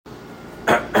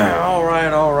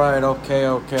Alright,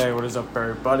 okay. What is up,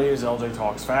 everybody? It's LJ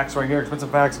Talks Facts right here. Expensive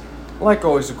Facts. Like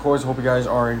always, of course, hope you guys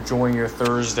are enjoying your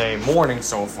Thursday morning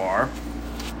so far.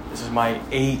 This is my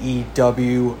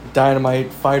AEW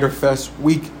Dynamite Fyter Fest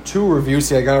Week 2 review.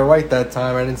 See, I got it right that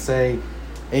time. I didn't say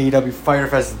AEW Fyter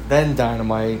Fest, then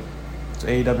Dynamite. It's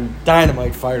AEW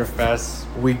Dynamite Fyter Fest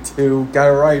Week 2. Got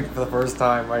it right for the first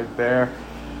time right there.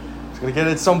 It's going to get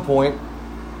it at some point.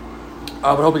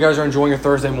 But I hope you guys are enjoying your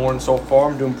Thursday morning so far.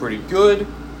 I'm doing pretty good.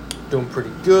 We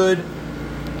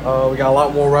got a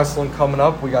lot more wrestling coming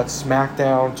up. We got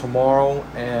SmackDown tomorrow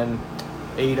and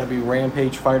AEW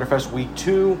Rampage Fyter Fest Week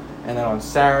 2. And then on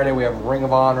Saturday, we have Ring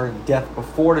of Honor Death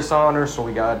Before Dishonor. So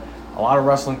we got a lot of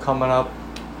wrestling coming up.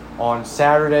 On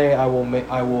Saturday, I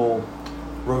will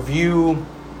review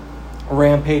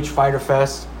Rampage Fyter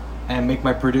Fest and make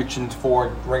my predictions for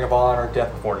Ring of Honor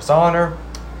Death Before Dishonor.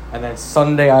 And then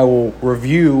Sunday, I will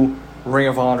review Ring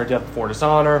of Honor Death Before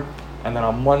Dishonor. And then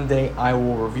on Monday, I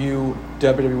will review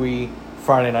WWE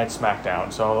Friday Night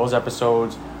SmackDown. So those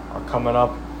episodes are coming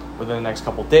up within the next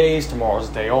couple days. Tomorrow's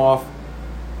a day off.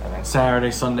 And then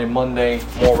Saturday, Sunday, Monday,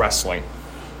 more wrestling.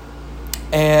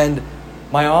 And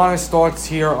my honest thoughts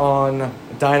here on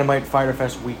Dynamite Fyter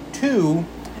Fest Week 2,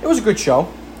 it was a good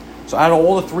show. So out of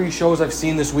all the 3 shows I've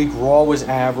seen this week, Raw was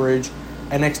average,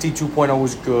 NXT 2.0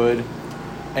 was good,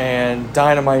 and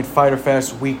Dynamite Fyter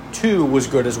Fest Week 2 was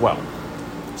good as well.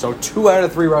 So 2 out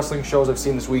of 3 wrestling shows I've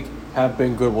seen this week have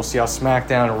been good. We'll see how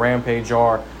SmackDown and Rampage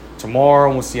are tomorrow,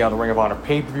 and we'll see how the Ring of Honor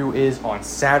pay-per-view is on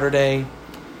Saturday.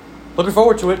 Looking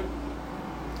forward to it.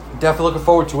 Definitely looking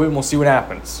forward to it, and we'll see what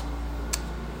happens.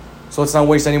 So let's not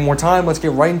waste any more time. Let's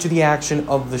get right into the action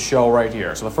of the show right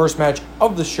here. So the first match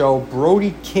of the show,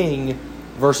 Brody King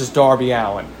versus Darby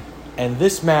Allin. And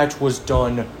this match was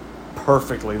done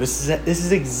perfectly. This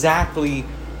is exactly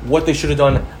what they should have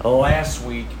done last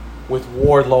week with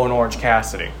Wardlow and Orange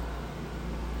Cassidy.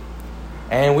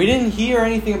 And we didn't hear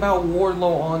anything about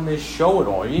Wardlow on this show at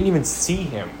all. You didn't even see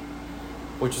him,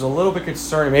 which is a little bit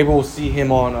concerning. Maybe we'll see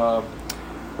him on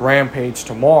Rampage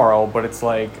tomorrow, but it's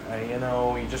like,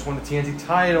 he just won the TNT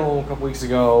title a couple weeks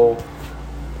ago.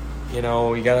 You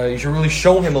should really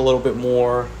show him a little bit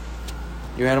more.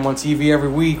 You had him on TV every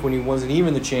week when he wasn't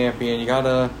even the champion. You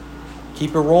gotta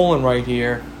keep it rolling right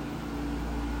here.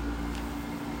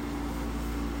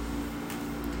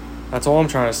 That's all I'm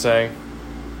trying to say.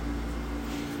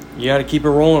 You gotta keep it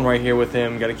rolling right here with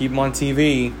him. Gotta keep him on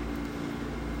TV.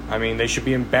 I mean, they should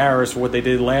be embarrassed for what they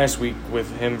did last week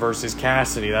with him versus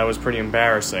Cassidy. That was pretty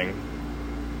embarrassing.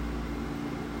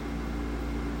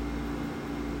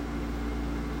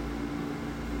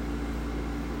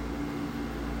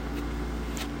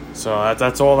 So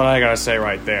that's all that I gotta say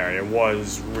right there. It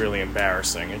was really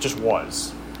embarrassing. It just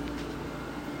was.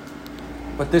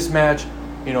 But this match,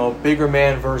 bigger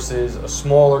man versus a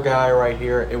smaller guy right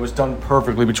here, it was done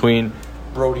perfectly between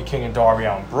Brody King and Darby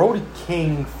Allin. Brody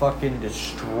King fucking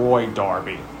destroyed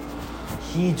Darby.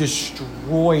 He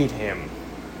destroyed him.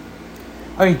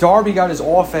 I mean, Darby got his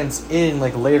offense in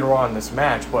later on in this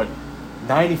match, but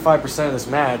 95% of this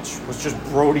match was just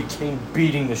Brody King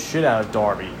beating the shit out of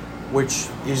Darby, which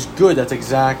is good. That's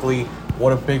exactly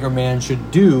what a bigger man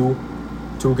should do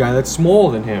to a guy that's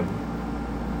smaller than him.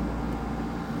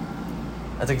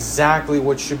 That's exactly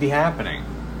what should be happening.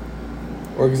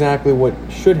 Or exactly what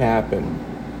should happen.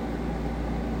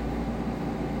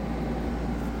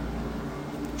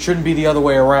 Shouldn't be the other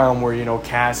way around where,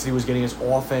 Cassidy was getting his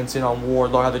offense in on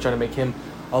Wardlow. How they're trying to make him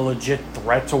a legit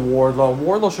threat to Wardlow.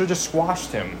 Wardlow should have just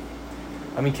squashed him.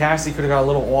 I mean, Cassidy could have got a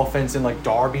little offense in like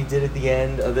Darby did at the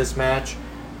end of this match.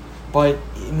 But,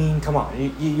 I mean, come on.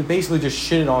 You basically just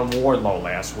shitted on Wardlow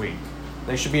last week.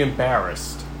 They should be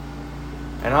embarrassed.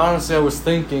 And honestly, I was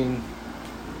thinking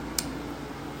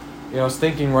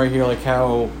right here,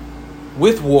 how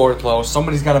with Wardlow,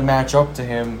 somebody's got to match up to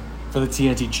him for the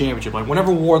TNT Championship.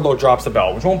 Whenever Wardlow drops the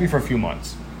belt, which won't be for a few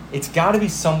months, it's got to be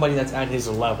somebody that's at his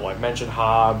level. I've mentioned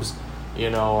Hobbs,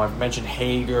 I've mentioned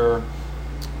Hager.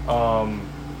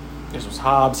 This was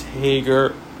Hobbs,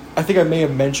 Hager. I think I may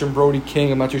have mentioned Brody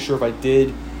King. I'm not too sure if I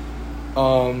did.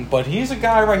 But he's a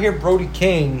guy right here, Brody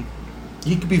King.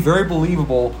 He could be very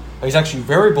believable. He's actually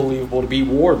very believable to beat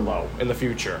Wardlow in the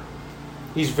future.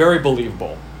 He's very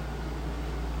believable.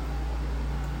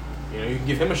 You can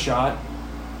give him a shot.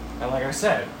 And like I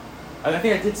said, I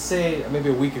think I did say maybe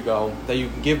a week ago that you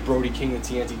can give Brody King the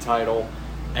TNT title,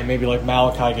 and maybe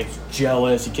Malachi gets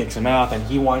jealous, he kicks him out, and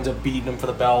he winds up beating him for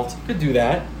the belt. You could do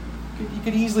that. You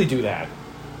could easily do that.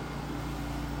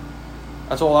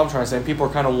 That's all I'm trying to say. And people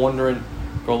are kind of wondering,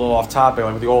 go a little off topic,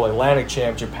 with the All Atlantic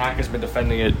Championship, Pac has been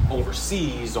defending it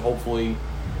overseas, so hopefully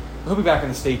He'll be back in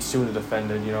the States soon to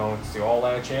defend it. You know, it's the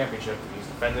All-Atlantic Championship. He's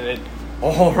defending it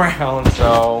all around,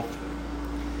 so...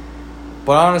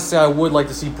 But honestly, I would like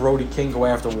to see Brody King go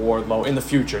after Wardlow in the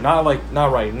future. Not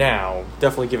right now.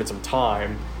 Definitely give it some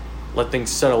time. Let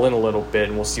things settle in a little bit,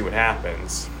 and we'll see what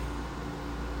happens.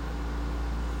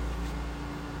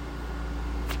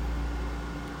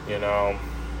 You know,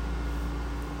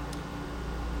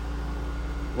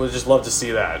 would just love to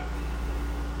see that.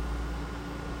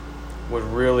 Would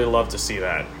really love to see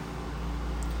that.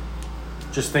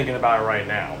 Just thinking about it right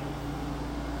now.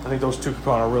 I think those two could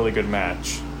put on a really good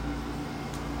match.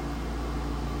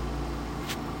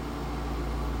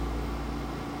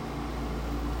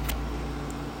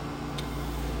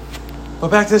 But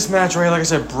back to this match, right? Like I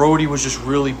said, Brody was just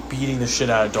really beating the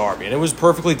shit out of Darby. And it was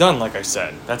perfectly done, like I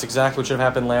said. That's exactly what should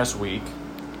have happened last week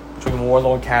between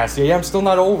Wardlow and Cassidy. Yeah, I'm still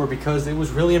not over because it was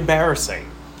really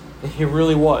embarrassing. It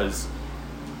really was.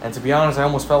 And to be honest, I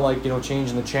almost felt like,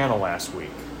 changing the channel last week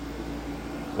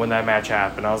when that match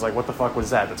happened. I was like, what the fuck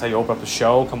was that? That's how you open up the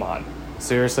show? Come on.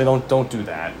 Seriously, don't do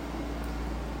that.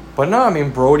 But no, I mean,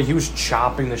 Brody, he was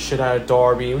chopping the shit out of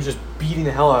Darby. He was just beating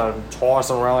the hell out of him,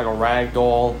 tossing him around like a rag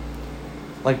doll.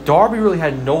 Like, Darby really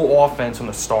had no offense from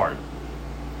the start.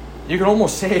 You could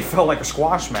almost say it felt like a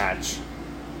squash match.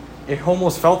 It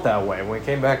almost felt that way. When he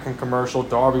came back from commercial,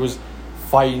 Darby was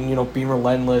fighting, being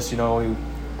relentless. He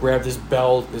grabbed his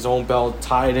belt, his own belt,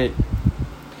 tied it.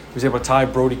 He was able to tie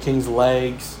Brody King's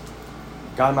legs.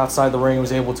 Got him outside the ring,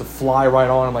 was able to fly right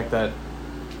on him like that.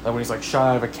 Like when he's like shot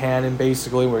out of a cannon,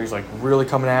 basically, where he's like really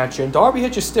coming at you. And Darby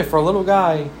hit you stiff. For a little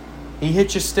guy, he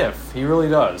hits you stiff. He really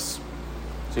does.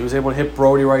 So he was able to hit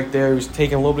Brody right there. He was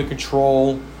taking a little bit of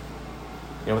control.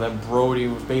 Then Brody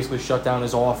was basically shut down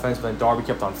his offense, but then Darby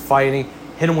kept on fighting.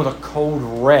 Hit him with a code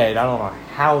red. I don't know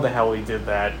how the hell he did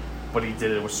that, but he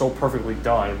did it. It was so perfectly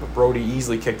done. But Brody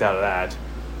easily kicked out of that.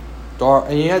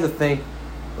 And you had to think,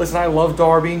 listen, I love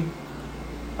Darby.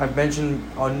 I've mentioned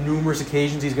on numerous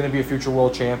occasions he's going to be a future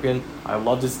world champion. I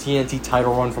loved his TNT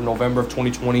title run from November of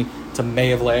 2020 to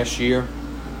May of last year.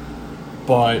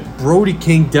 But Brody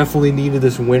King definitely needed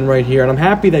this win right here. And I'm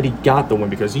happy that he got the win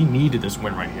because he needed this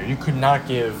win right here. You couldn't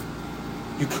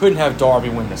have Darby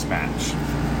win this match.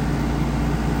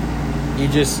 You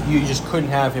just couldn't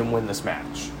have him win this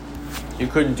match. You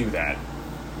couldn't do that.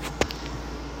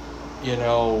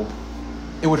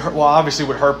 It would hurt. Well, obviously it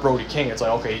would hurt Brody King. It's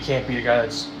like, okay, you can't beat a guy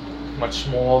that's much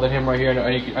smaller than him right here.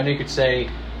 I know you could say,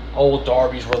 oh,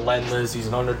 Darby's relentless. He's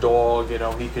an underdog.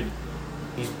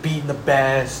 He's beating the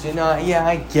best. Yeah,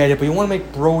 I get it. But you want to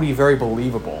make Brody very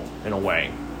believable in a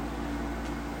way.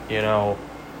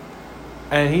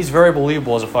 And he's very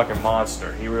believable as a fucking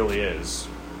monster. He really is.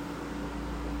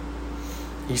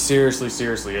 He seriously,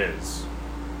 seriously is.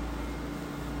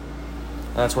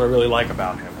 That's what I really like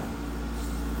about him.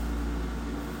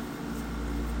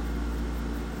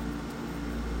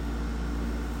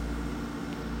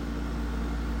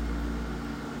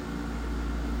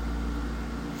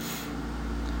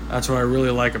 That's what I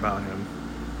really like about him.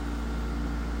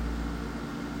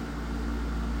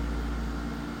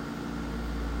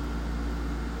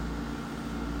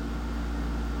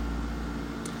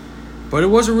 But it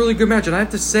was a really good match, and I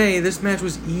have to say, this match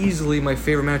was easily my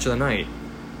favorite match of the night.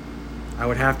 I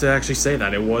would have to actually say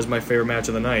that. It was my favorite match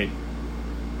of the night.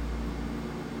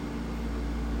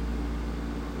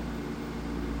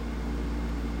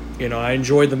 I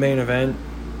enjoyed the main event.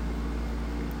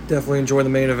 Definitely enjoyed the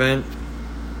main event.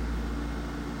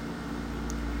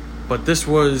 But this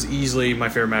was easily my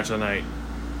favorite match of the night.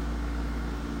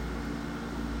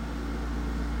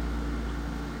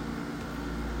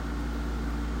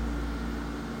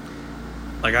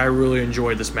 Like, I really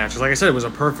enjoyed this match. Like I said, it was a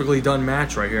perfectly done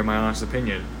match right here, in my honest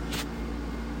opinion.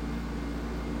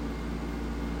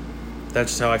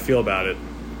 That's just how I feel about it.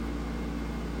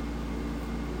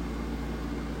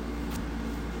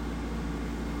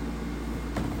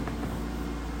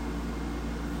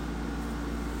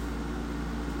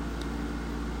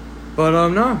 But,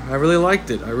 no, I really liked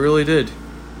it. I really did.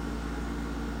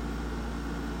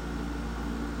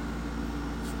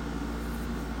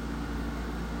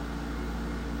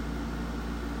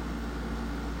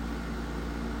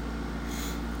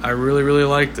 I really, really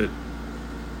liked it.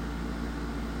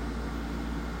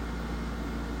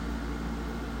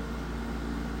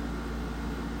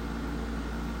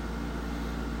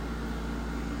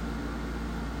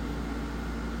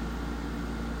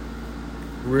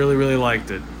 Really, really liked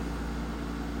it.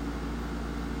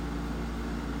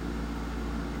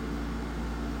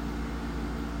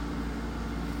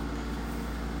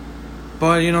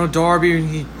 But, Darby,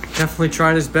 he definitely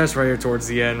tried his best right here towards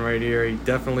the end right here. He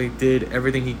definitely did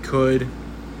everything he could.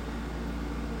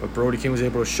 But Brody King was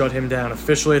able to shut him down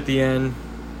officially at the end.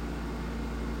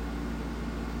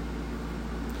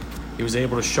 He was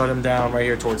able to shut him down right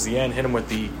here towards the end, hit him with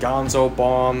the Gonzo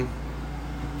bomb.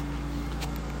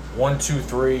 1, 2,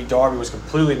 3. Darby was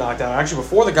completely knocked out. Actually,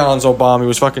 before the Gonzo bomb, he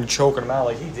was fucking choking him out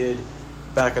like he did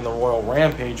back in the Royal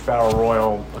Rampage Battle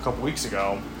Royal a couple weeks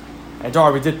ago. And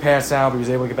Darby did pass out, but he was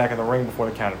able to get back in the ring before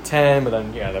the count of 10. But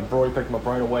then Brody picked him up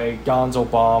right away. Gonzo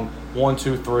bomb. 1,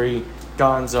 2, 3.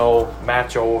 Gonzo.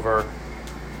 Match over.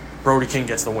 Brody King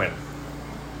gets the win.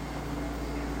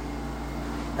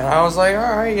 And I was like,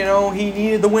 all right, he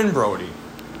needed the win, Brody.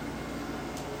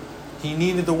 He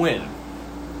needed the win.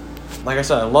 Like I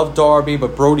said, I love Darby,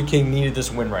 but Brody King needed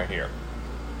this win right here.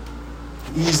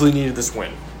 Easily needed this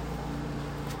win.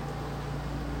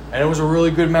 And it was a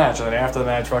really good match. And then after the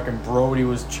match, fucking Brody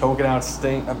was choking out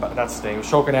was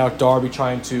choking out Darby,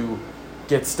 trying to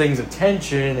get Sting's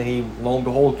attention. And he, lo and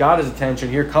behold, got his attention.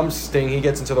 Here comes Sting. He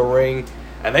gets into the ring,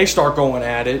 and they start going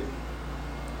at it.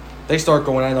 And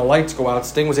the lights go out.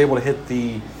 Sting was able to hit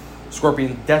the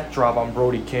Scorpion Death Drop on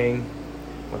Brody King.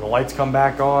 When the lights come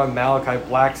back on, Malachi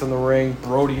Black's in the ring.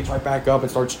 Brody gets right back up and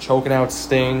starts choking out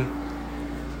Sting.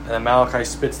 And then Malachi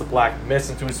spits the Black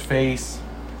Mist into his face.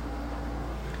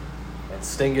 And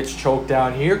Sting gets choked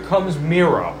out. And here comes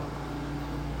Miro.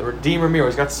 The Redeemer Miro.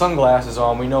 He's got sunglasses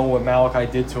on. We know what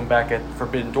Malachi did to him back at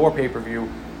Forbidden Door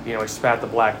pay-per-view. He spat the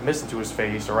Black Mist into his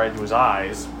face or right into his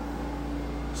eyes.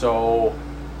 So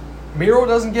Miro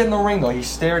doesn't get in the ring, though. He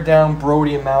stared down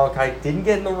Brody and Malachi. Didn't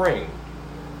get in the ring.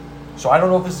 So I don't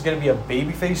know if this is going to be a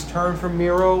babyface turn for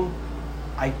Miro.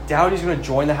 I doubt he's going to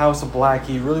join the House of Black.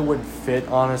 He really wouldn't fit,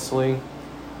 honestly.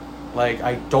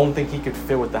 I don't think he could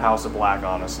fit with the House of Black,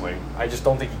 honestly. I just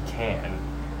don't think he can.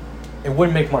 It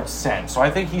wouldn't make much sense. So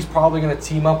I think he's probably going to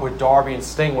team up with Darby and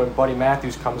Sting when Buddy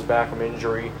Matthews comes back from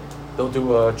injury. They'll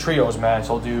do a trios match.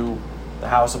 They'll do the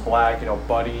House of Black,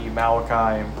 Buddy,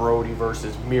 Malachi, and Brody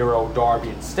versus Miro, Darby,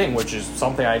 and Sting, which is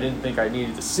something I didn't think I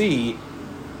needed to see.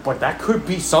 But that could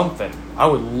be something. I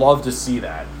would love to see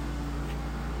that.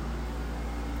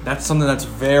 That's something that's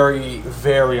very,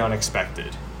 very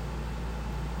unexpected.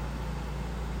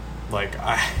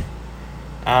 I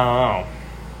don't know.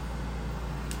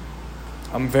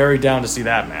 I'm very down to see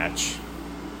that match.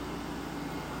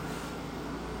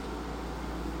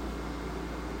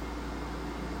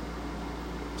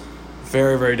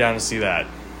 Very, very down to see that.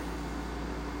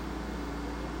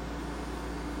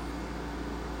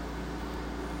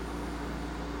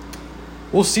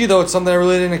 We'll see, though. It's something I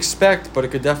really didn't expect, but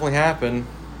it could definitely happen.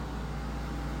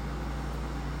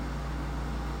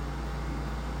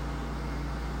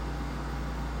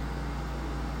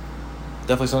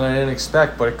 Definitely something I didn't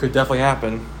expect, but it could definitely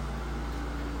happen.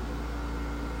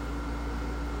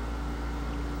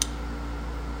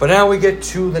 But now we get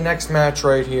to the next match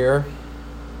right here.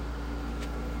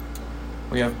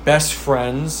 We have Best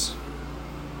Friends,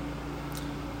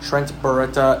 Trent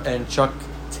Beretta and Chuck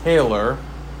Taylor,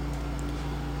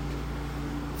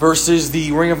 versus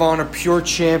the Ring of Honor Pure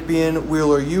Champion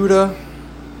Wheeler Yuta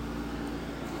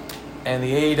and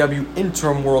the AEW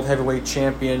Interim World Heavyweight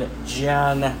Champion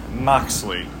Jon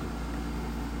Moxley.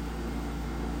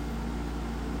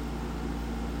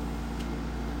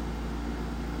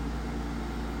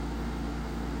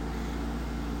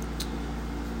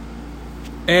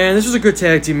 And this was a good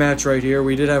tag team match right here.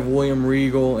 We did have William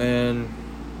Regal and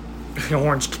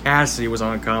Orange Cassidy was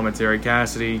on commentary.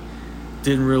 Cassidy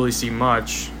didn't really see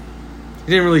much. He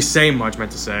didn't really say much,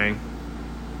 meant to say.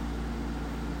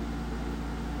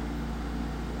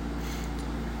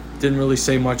 Didn't really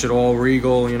say much at all.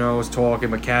 Regal, was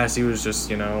talking, but Cassidy was just,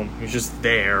 he was just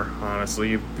there, honestly.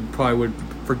 You probably would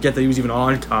forget that he was even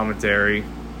on commentary.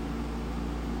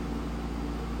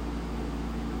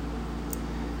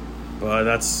 But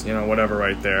that's, whatever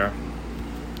right there.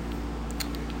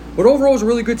 But overall, it was a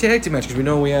really good tag team match because we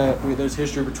know there's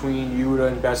history between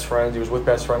Yuta and Best Friends. He was with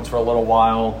Best Friends for a little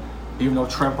while. Even though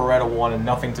Trent Beretta wanted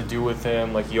nothing to do with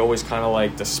him, he always kind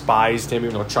of despised him.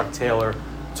 Even though Chuck Taylor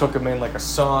took him in like a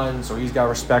son, so he's got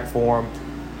respect for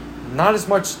him. Not as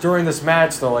much during this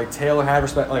match though. Taylor had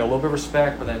respect, a little bit of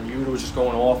respect, but then Yuta was just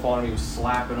going off on him. He was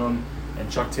slapping him,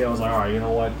 and Chuck Taylor was like, "All right, you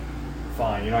know what?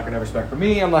 Fine. You're not gonna have respect for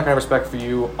me. I'm not gonna have respect for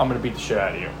you. I'm gonna beat the shit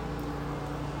out of you."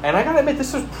 And I gotta admit,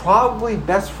 this was probably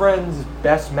Best Friends'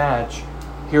 best match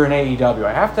here in AEW.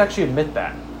 I have to actually admit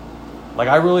that.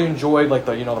 I really enjoyed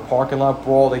the parking lot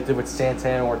brawl they did with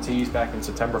Santana and Ortiz back in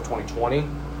September of 2020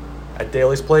 at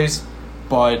Daly's Place.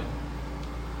 But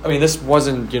I mean, this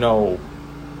wasn't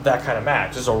that kind of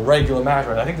match. This is a regular match,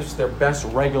 right? I think this is their best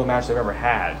regular match they've ever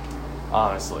had,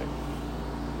 honestly.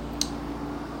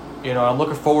 I'm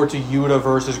looking forward to Yuta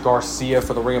versus Garcia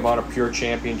for the Ring of Honor Pure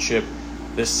Championship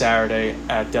this Saturday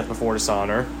at Death Before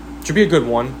Dishonor. Should be a good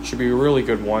one. Should be a really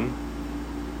good one.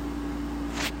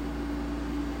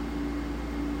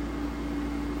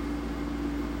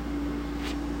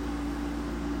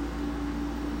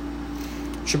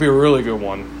 Should be a really good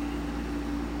one.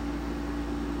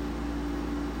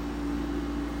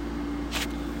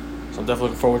 So I'm definitely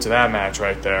looking forward to that match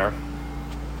right there.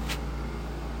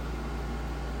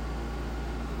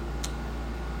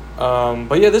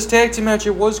 But yeah, this tag team match,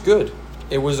 it was good.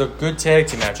 It was a good tag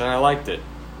team match, and I liked it.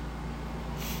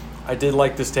 I did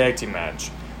like this tag team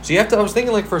match. So I was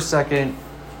thinking for a second,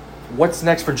 what's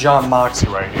next for Jon Moxley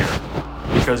right here?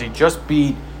 Because he just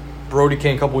beat Brody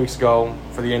King a couple weeks ago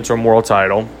for the interim world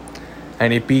title.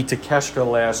 And he beat Takeshita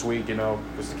last week,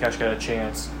 because Takeshita had a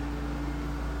chance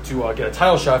to get a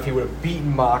title shot. If he would have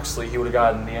beaten Moxley, he would have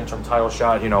gotten the interim title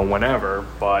shot, whenever.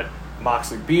 But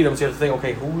Moxley beat him, so you have to think,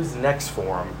 okay, who is next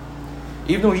for him?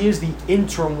 Even though he is the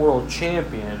interim world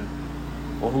champion,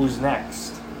 well, who's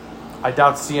next? I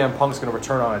doubt CM Punk's going to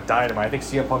return on a Dynamite. I think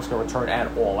CM Punk's going to return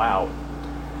at All Out.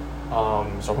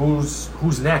 So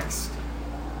who's next?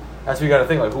 That's what you got to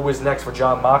think. Who is next for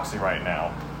Jon Moxley right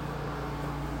now?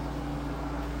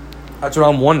 That's what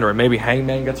I'm wondering. Maybe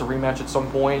Hangman gets a rematch at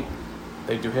some point.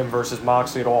 They do him versus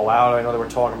Moxley at All Out. I know they were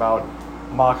talking about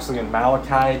Moxley and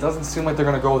Malachi. It doesn't seem like they're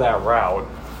going to go that route.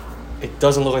 It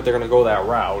doesn't look like they're going to go that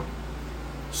route.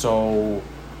 So,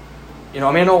 I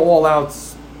know All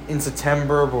Out's in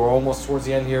September, but we're almost towards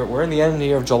the end here. We're in the end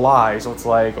here of July, so it's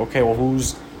like, okay, well,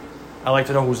 I'd like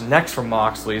to know who's next for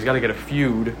Moxley. He's got to get a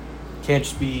feud. Can't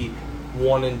just be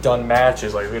one and done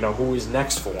matches. Who is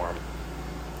next for him?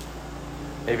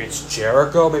 Maybe it's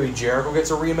Jericho. Maybe Jericho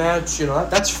gets a rematch.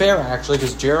 That's fair, actually,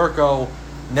 because Jericho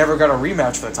never got a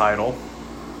rematch for the title.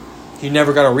 He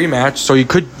never got a rematch, so you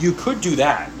could do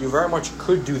that. You very much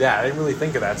could do that. I didn't really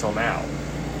think of that till now.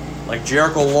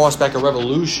 Jericho lost back at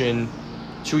Revolution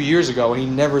 2 years ago, and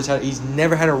he's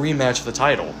never had a rematch for the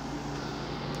title.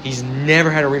 He's never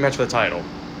had a rematch for the title.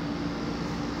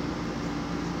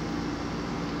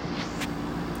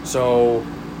 So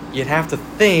you'd have to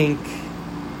think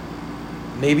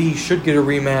maybe he should get a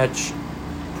rematch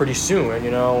pretty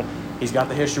soon. He's got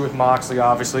the history with Moxley,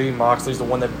 obviously. Moxley's the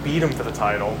one that beat him for the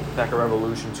title back at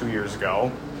Revolution 2 years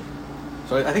ago.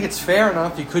 So I think it's fair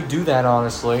enough. You could do that,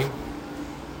 honestly.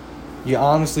 You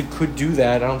honestly could do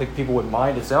that. I don't think people would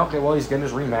mind it. Say, okay, well, he's getting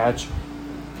his rematch.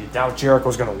 If you doubt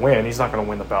Jericho's going to win, he's not going to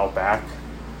win the belt back.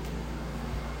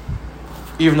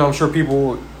 Even though I'm sure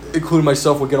people, including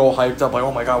myself, would get all hyped up.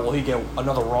 Oh, my God, will he get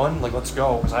another run? Let's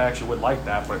go. Because I actually would like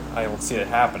that, but I don't see it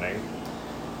happening.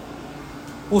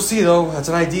 We'll see, though. That's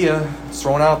an idea. It's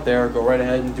thrown out there. Go right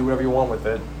ahead and do whatever you want with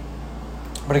it.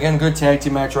 But again, good tag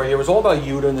team match right here. It was all about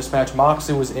Yuta in this match.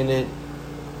 Moxley was in it.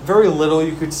 Very little,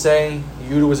 you could say.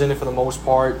 Yuta was in it for the most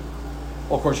part.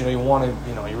 Well, of course, you really want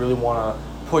to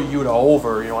put Yuta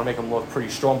over. You want to make him look pretty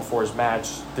strong before his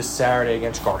match this Saturday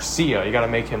against Garcia. You got to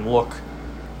make him look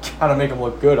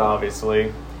good,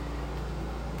 obviously.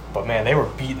 But man, they were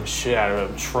beating the shit out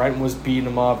of him. Trent was beating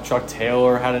him up. Chuck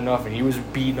Taylor had enough, and he was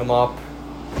beating him up.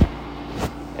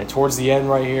 And towards the end,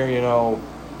 right here,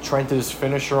 Trent did his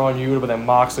finisher on Yuta, but then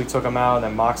Moxley took him out, and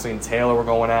then Moxley and Taylor were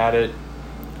going at it.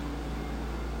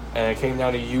 And it came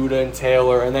down to Yuta and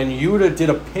Taylor. And then Yuta did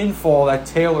a pinfall that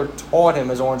Taylor taught him,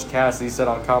 as Orange Cassidy said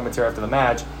on commentary after the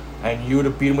match. And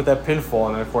Yuta beat him with that pinfall.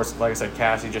 And then, of course, like I said,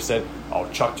 Cassidy just said, oh,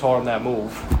 Chuck taught him that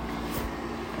move.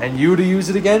 And Yuta used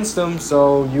it against him.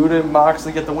 So Yuta and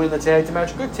Moxley get the win in the tag team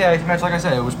match. Good tag team match. Like I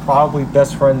said, it was probably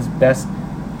Best Friends' best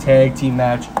tag team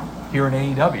match here in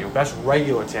AEW. Best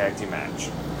regular tag team match.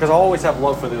 Because I always have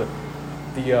love for the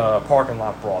parking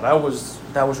lot brawl. That was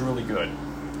really good.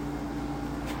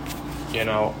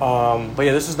 But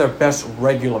yeah, this is their best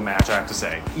regular match, I have to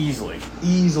say.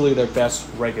 Easily their best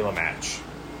regular match.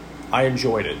 I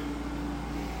enjoyed it.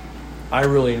 I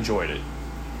really enjoyed it.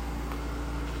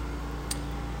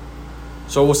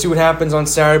 So we'll see what happens on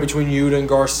Saturday between Yuta and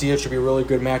Garcia. It should be a really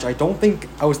good match. I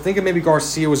was thinking maybe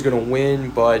Garcia was going to win,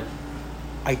 but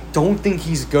I don't think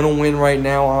he's going to win right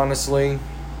now, honestly.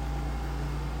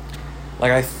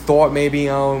 I thought maybe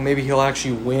he'll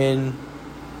actually win.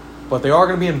 But they are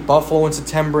going to be in Buffalo in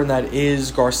September, and that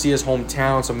is Garcia's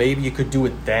hometown, so maybe you could do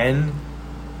it then.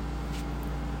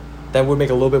 That would make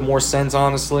a little bit more sense,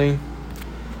 honestly.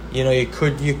 You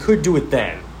could do it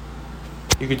then.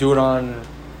 You could do it on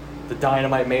the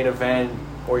Dynamite main event,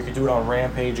 or you could do it on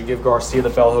Rampage and give Garcia the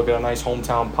belt. He'll get a nice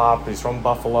hometown pop. He's from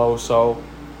Buffalo, so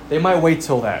they might wait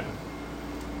till then.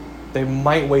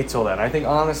 I think,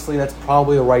 honestly, that's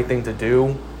probably the right thing to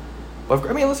do. But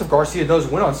I mean, listen, if Garcia does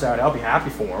win on Saturday, I'll be happy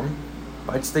for him.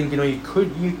 But I just think you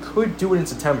could do it in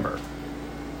September,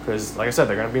 because like I said,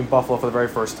 they're going to be in Buffalo for the very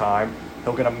first time.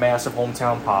 He'll get a massive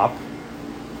hometown pop.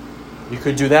 You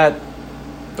could do that.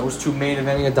 Those two main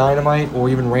eventing a Dynamite or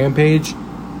even Rampage.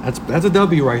 That's a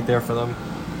W right there for them.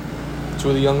 Two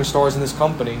of the youngest stars in this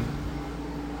company.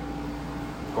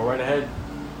 Go right ahead.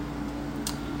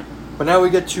 But now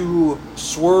we get to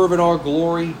Swerve in Our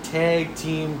Glory Tag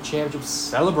Team Championship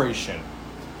Celebration.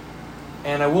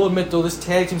 And I will admit, though, this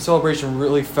Tag Team Celebration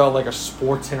really felt like a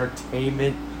sports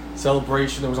entertainment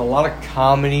celebration. There was a lot of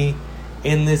comedy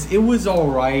in this. It was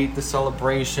alright, the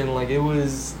celebration. Like, it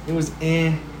was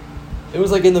eh. It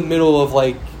was, like, in the middle of,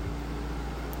 like,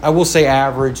 I will say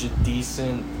average,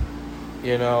 decent,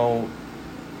 you know.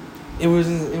 It was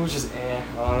just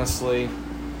honestly.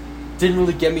 Didn't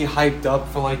really get me hyped up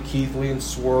for, like, Keith Lee and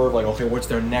Swerve. Like, okay, what's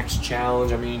their next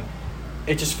challenge? I mean,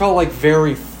 it just felt, like,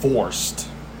 very forced.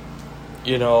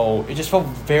 You know, it just felt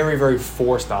very, very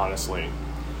forced, honestly.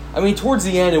 I mean, towards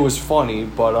the end, it was funny,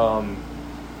 but,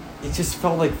 it just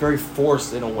felt, like, very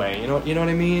forced in a way. You know what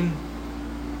I mean?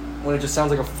 When it just sounds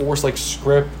like a forced, like,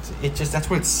 script, that's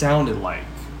what it sounded like.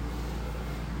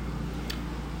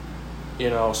 You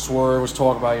know, Swerve was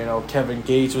talking about, you know, Kevin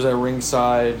Gates was at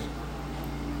ringside.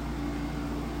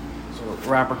 So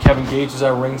rapper Kevin Gates was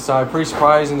at ringside. Pretty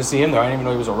surprising to see him there. I didn't even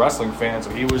know he was a wrestling fan, so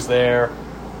he was there.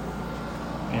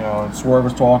 You know, and Swerve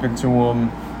was talking to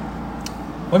him.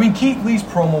 I mean, Keith Lee's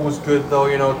promo was good, though,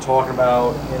 you know, talking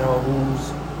about, you know,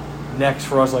 who's next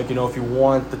for us. Like, you know, if you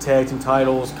want the tag team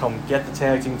titles, come get the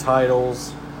tag team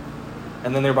titles.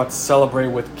 And then they're about to celebrate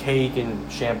with cake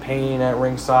and champagne at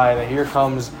ringside. And here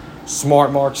comes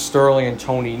Smart Mark Sterling and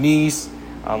Tony Nese.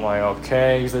 I'm like,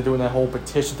 okay, because they're doing that whole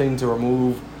petition thing to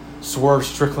remove Swerve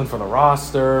Strickland from the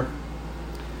roster.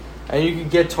 And you can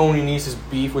get Tony Nese's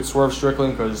beef with Swerve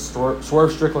Strickland, because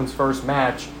Swerve Strickland's first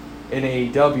match in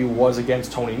AEW was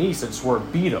against Tony Nese, and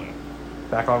Swerve beat him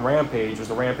back on Rampage. It was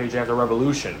the Rampage after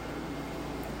Revolution.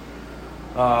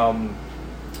 So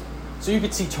you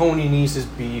could see Tony Nese's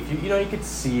beef. You know, you could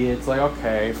see it. It's like,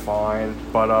 okay, fine.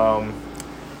 But,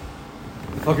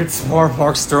 fucking Smart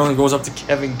Mark Sterling goes up to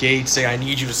Kevin Gates, saying, I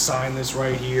need you to sign this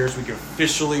right here so we can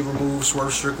officially remove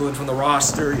Swerve Strickland from the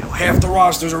roster. You know, half the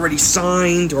roster's already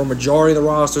signed, or majority of the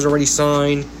roster's already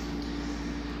signed.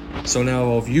 So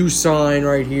now if you sign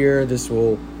right here, this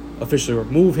will officially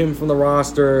remove him from the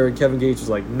roster. And Kevin Gates was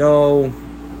like, no.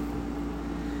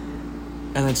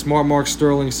 And then Smart Mark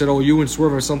Sterling said, oh, you and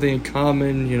Swerve have something in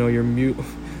common. You know,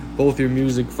 both your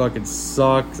music fucking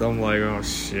sucks. I'm like, oh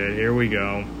shit, here we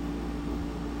go.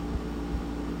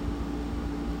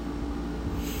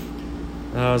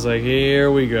 I was like, here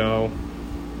we go.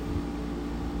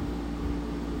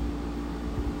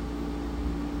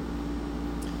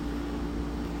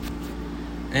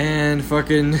 And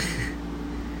fucking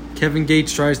Kevin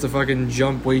Gates tries to fucking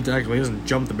jump. Well, he doesn't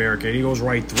jump the barricade. He goes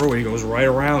right through it. He goes right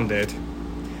around it.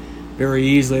 Very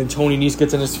easily. And Tony Nese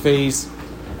gets in his face.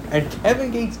 And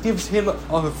Kevin Gates gives him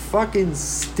a fucking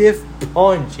stiff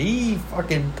punch. He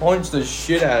fucking punched the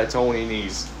shit out of Tony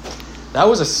Nese. That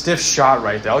was a stiff shot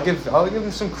right there. I'll give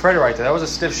him some credit right there. That was a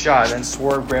stiff shot. And then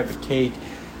Swerve grabbed the cake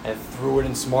and threw it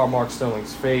in Smart Mark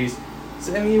Sterling's face.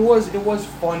 So, I mean, it was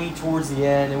funny towards the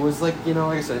end. It was like, you know,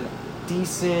 like I said,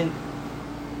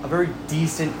 a very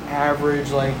decent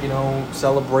average, like, you know,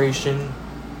 celebration.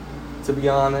 To be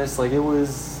honest, like it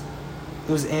was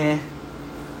eh.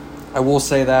 I will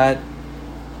say that,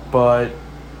 but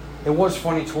it was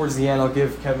funny towards the end. I'll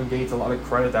give Kevin Gates a lot of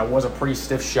credit. That was a pretty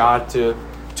stiff shot to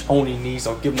Tony Nese.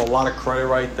 I'll give him a lot of credit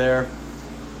right there.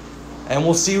 And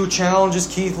we'll see who challenges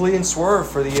Keith Lee and Swerve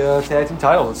for the tag team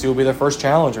title. Let's see who will be their first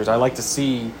challengers. I'd like to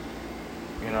see,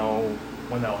 you know,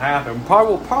 when that'll happen.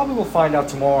 Probably we'll find out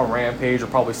tomorrow on Rampage, or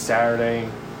probably Saturday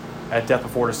at Death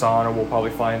Before Dishonor. We'll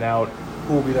probably find out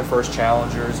who will be their first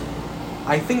challengers.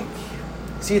 I think,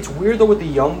 see, it's weird though with the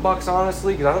Young Bucks,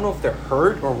 honestly, because I don't know if they're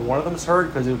hurt or one of them's hurt,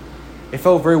 because it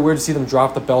felt very weird to see them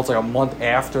drop the belts like a month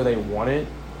after they won it.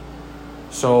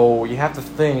 So you have to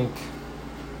think,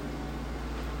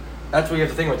 that's what you have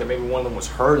to think right there. Maybe one of them was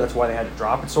hurt. That's why they had to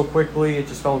drop it so quickly. It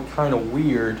just felt kind of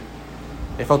weird.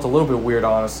 It felt a little bit weird,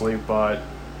 honestly, but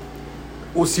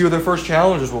we'll see who their first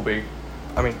challengers will be.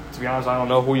 I mean, to be honest, I don't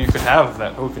know who can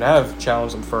have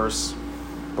challenge them first,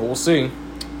 but we'll see.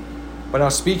 But now,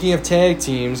 speaking of tag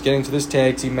teams, getting to this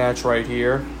tag team match right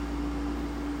here.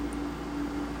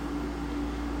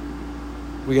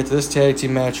 We get to this tag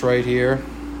team match right here.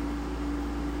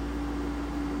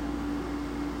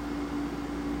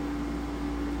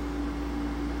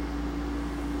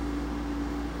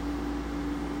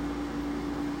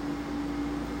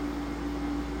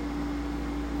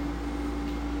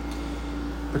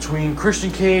 between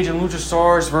Christian Cage and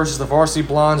Luchasaurus versus the Varsity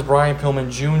Blondes, Brian Pillman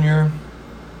Jr.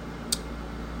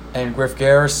 and Griff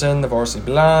Garrison, the Varsity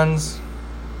Blondes.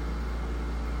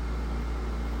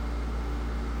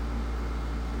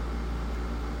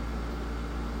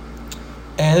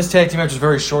 And this tag team match was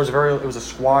very short. It was a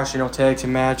squash, tag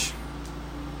team match.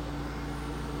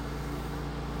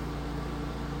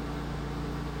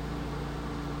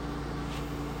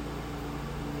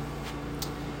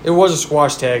 It was a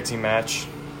squash tag team match.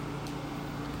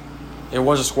 It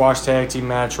was a squash tag team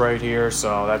match right here,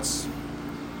 so that's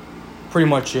pretty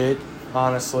much it,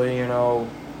 honestly.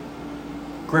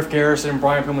 Griff Garrison and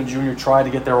Brian Pillman Jr. tried to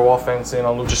get their offense in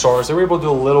on Luchasaurus. They were able to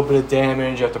do a little bit of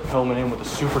damage after Pillman in with a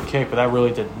super kick, but that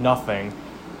really did nothing.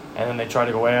 And then they tried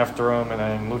to go after him, and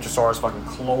then Luchasaurus fucking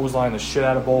clotheslined the shit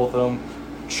out of both of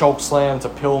them. Choke slam to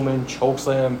Pillman, choke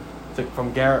slam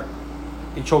from Garrett.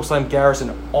 He chokeslammed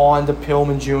Garrison on to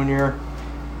Pillman Jr.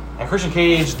 And Christian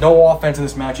Cage, no offense in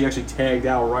this match. He actually tagged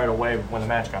out right away when the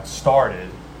match got started.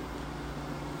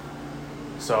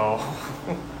 So,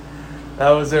 that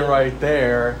was it right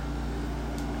there.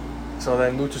 So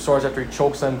then Luchasaurus, after he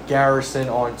chokeslammed Garrison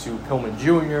onto Pillman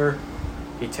Jr.,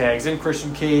 he tags in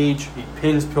Christian Cage. He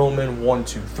pins Pillman 1,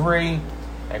 2, 3.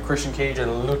 And Christian Cage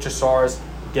and Luchasaurus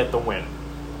get the win.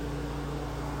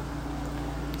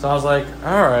 So I was like,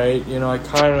 all right, I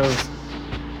kind of...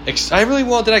 did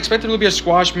I expect it to be a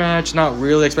squash match? Not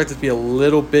really. I expected it to be a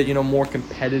little bit, more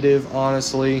competitive,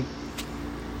 honestly.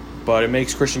 But it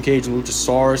makes Christian Cage and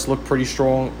Luchasaurus look pretty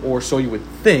strong, or so you would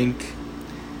think.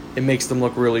 It makes them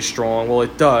look really strong. Well,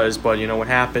 it does, but, what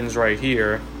happens right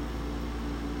here...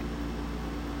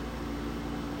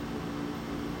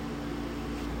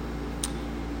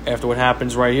 After what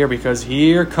happens right here, because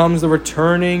here comes the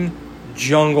returning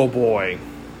Jungle Boy.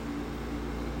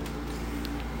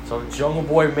 So Jungle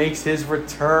Boy makes his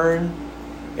return.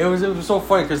 It was so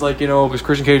funny because because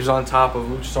Christian Cage was on top of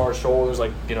Luchasaurus' shoulders,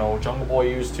 Jungle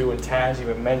Boy used to, and Taz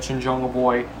even mentioned Jungle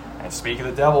Boy. And speak of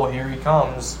the devil, here he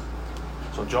comes.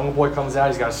 So Jungle Boy comes out.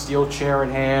 He's got a steel chair in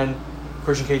hand.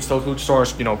 Christian Cage tells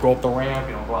Luchasaurus, go up the ramp,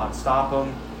 go out and stop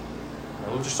him.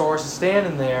 And Luchasaurus is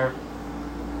standing there.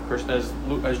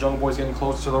 As Jungle Boy's getting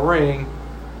close to the ring,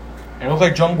 and it looked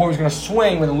like Jungle Boy was going to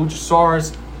swing, but the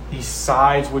Luchasaurus, he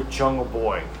sides with Jungle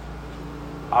Boy.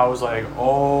 I was like,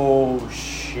 oh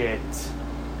shit.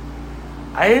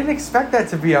 I didn't expect that,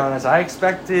 to be honest. I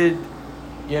expected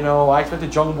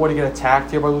Jungle Boy to get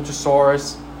attacked here by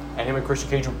Luchasaurus, and him and Christian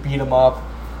Cage would beat him up,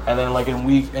 and then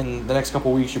in the next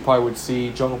couple of weeks, you probably would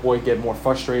see Jungle Boy get more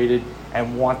frustrated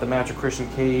and want the match with Christian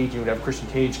Cage. You would have Christian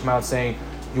Cage come out saying,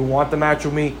 you want the match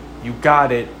with me? You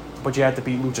got it, but you have to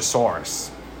beat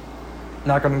Luchasaurus.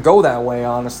 Not going to go that way,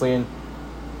 honestly, and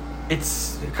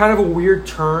it's kind of a weird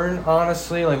turn,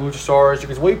 honestly, like Luchasaurus,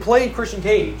 because he played Christian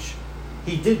Cage.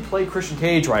 He did play Christian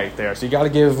Cage right there, so you got to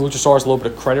give Luchasaurus a little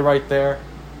bit of credit right there.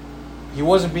 He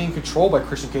wasn't being controlled by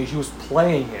Christian Cage. He was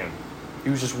playing him. He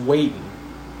was just waiting.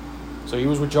 So he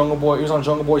was with Jungle Boy. He was on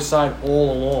Jungle Boy's side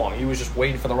all along. He was just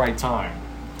waiting for the right time.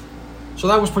 So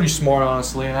that was pretty smart,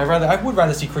 honestly, and I would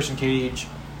rather see Christian Cage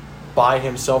by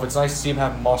himself. It's nice to see him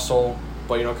have muscle,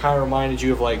 but kind of reminded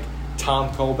you of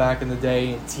Tom Cole back in the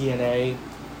day in TNA.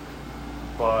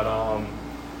 But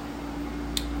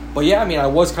yeah, I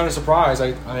was kind of surprised.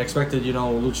 I expected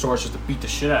Luchasaurus just to beat the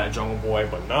shit out of Jungle Boy,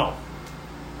 but no,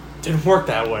 it didn't work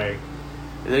that way.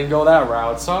 It didn't go that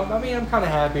route. So I'm kind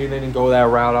of happy they didn't go that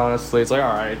route. Honestly, it's like,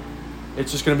 all right.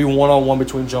 It's just going to be one-on-one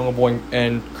between Jungle Boy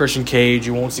and Christian Cage.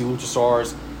 You won't see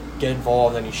Luchasaurus get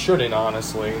involved, and he shouldn't,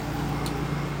 honestly.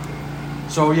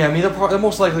 So, yeah, they're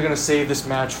most likely going to save this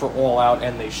match for All Out,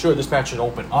 and they should. This match should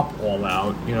open up All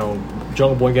Out.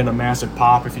 Jungle Boy getting a massive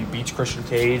pop if he beats Christian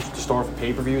Cage to start off a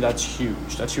pay-per-view. That's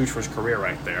huge. That's huge for his career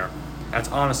right there. That's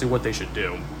honestly what they should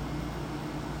do.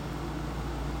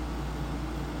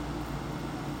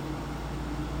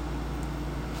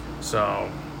 So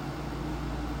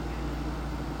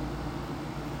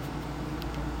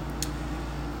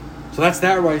that's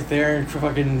that right there.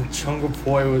 Fucking Jungle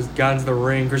Boy got into the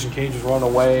ring. Christian Cage was running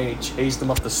away. He chased him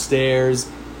up the stairs.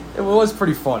 It was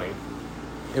pretty funny.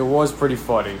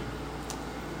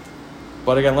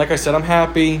 But again, like I said, I'm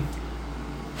happy.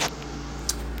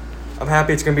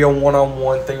 It's going to be a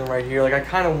one-on-one thing right here. I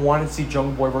kind of wanted to see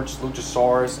Jungle Boy versus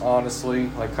Luchasaurus, honestly.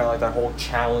 Kind of like that whole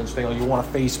challenge thing. You want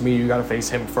to face me, you got to face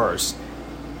him first.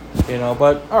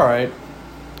 But all right.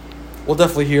 We'll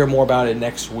definitely hear more about it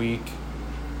next week.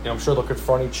 I'm sure they'll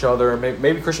confront each other.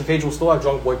 Maybe Christian Cage will still have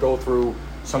Jungle Boy go through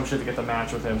some shit to get the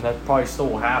match with him. That probably still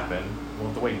will happen. We'll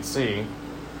have to wait and see.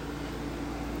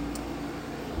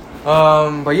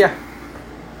 But yeah.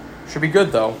 Should be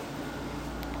good, though.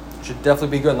 Should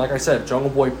definitely be good. And like I said, if Jungle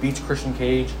Boy beats Christian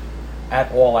Cage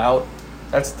at All Out,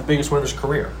 that's the biggest win of his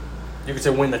career. You could say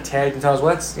win the tag team titles.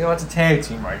 Well, that's a tag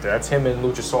team right there. That's him and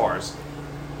Luchasaurus.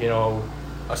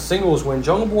 A singles win.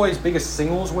 Jungle Boy's biggest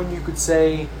singles win, you could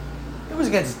say, it was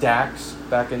against Dax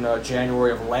back in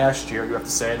January of last year, you have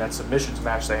to say, in that submissions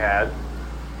match they had.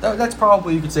 That's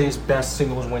probably, you could say, his best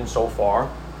singles win so far.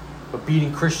 But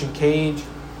beating Christian Cage,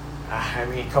 I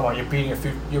mean, come on, you're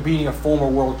beating a former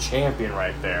world champion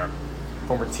right there.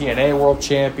 Former TNA world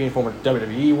champion, former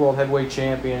WWE world heavyweight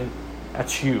champion.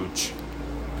 That's huge.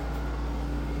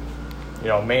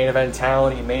 Main event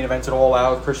talent. He main evented All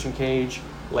Out with Christian Cage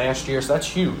last year, so that's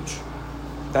huge.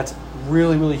 That's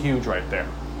really, really huge right there.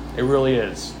 It really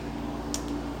is.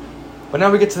 But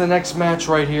now we get to the next match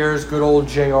right here. Is good old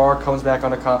JR comes back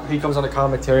on he comes on the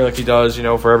commentary like he does,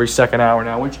 for every second hour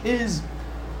now, which is,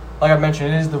 like I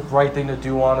mentioned, it is the right thing to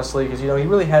do, honestly, because he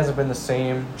really hasn't been the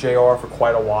same JR for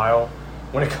quite a while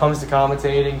when it comes to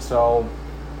commentating. So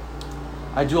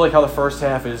I do like how the first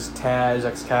half is Taz,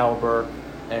 Excalibur,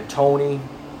 and Tony,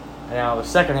 and now the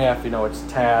second half, it's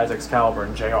Taz, Excalibur,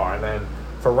 and JR, and then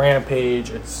for Rampage,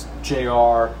 it's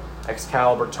JR,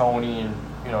 Excalibur, Tony, and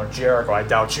Jericho. I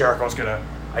doubt he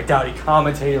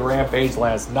commentated Rampage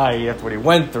last night. That's what he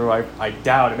went through. I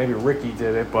doubt it. Maybe Ricky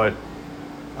did it, but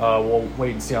we'll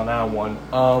wait and see on that one.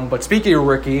 But speaking of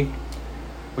Ricky,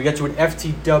 we get to an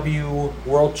FTW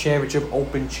World Championship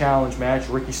Open Challenge match.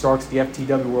 Ricky Starks, the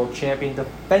FTW World Champion,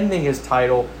 defending his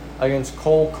title against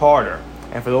Cole Carter.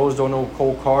 And for those who don't know who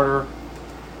Cole Carter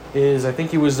is, I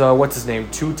think he was, what's his name,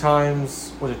 2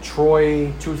 times, was it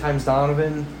Troy, 2 times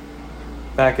Donovan,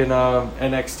 back in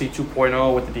NXT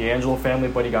 2.0 with the D'Angelo family,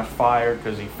 but he got fired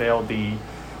because he failed the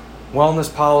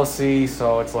wellness policy,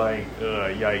 so it's like,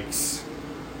 yikes.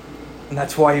 And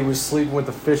that's why he was sleeping with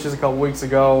the fishes a couple weeks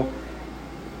ago.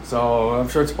 So I'm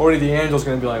sure Tony D'Angelo's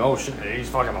going to be like, oh shit, he's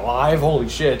fucking alive? Holy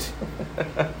shit.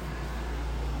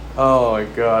 Oh my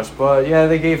gosh. But yeah,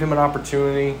 they gave him an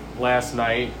opportunity last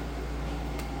night.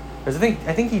 Because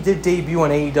I think he did debut on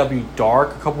AEW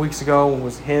Dark a couple weeks ago. It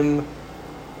was him,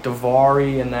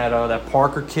 Daivari, and that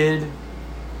Parker kid,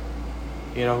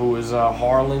 who was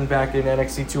Harlan back in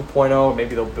NXT 2.0.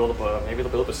 Maybe they'll build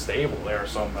up a stable there or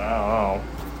something. I don't know.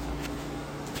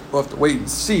 We'll have to wait and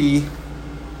see.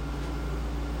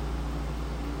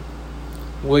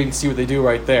 Wait and see what they do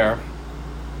right there.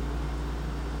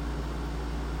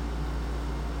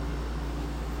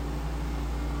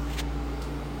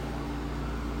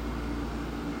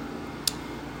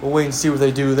 We'll wait and see what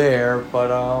they do there, but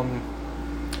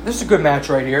this is a good match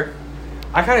right here.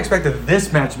 I kind of expected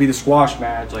this match to be the squash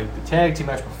match, like the tag team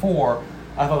match before.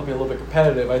 I thought it would be a little bit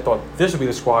competitive. I thought this would be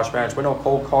the squash match, but no,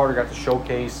 Cole Carter got to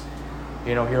showcase,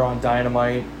 here on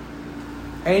Dynamite.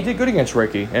 And he did good against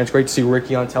Ricky, and it's great to see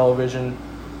Ricky on television,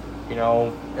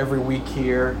 every week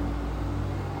here.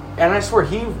 And I swear,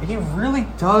 he really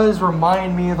does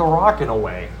remind me of The Rock in a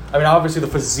way. I mean, obviously the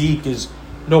physique is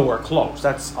nowhere close.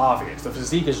 That's obvious. The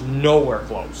physique is nowhere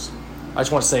close. I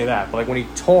just want to say that. But, when he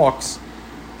talks,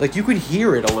 you could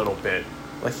hear it a little bit.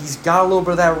 He's got a little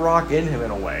bit of that Rock in him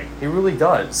in a way. He really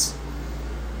does.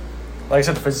 Like I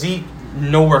said, the physique,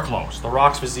 nowhere close. The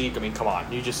Rock's physique, I mean, come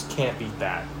on. You just can't beat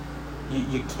that.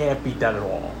 You can't beat that at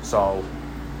all. So,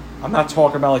 I'm not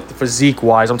talking about, the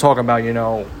physique-wise. I'm talking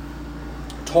about,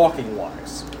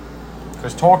 talking-wise.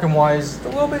 Because talking-wise, it's a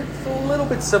little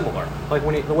bit similar.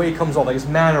 The way he comes off, his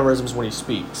mannerisms when he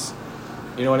speaks.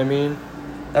 You know what I mean?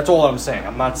 That's all I'm saying.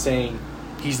 I'm not saying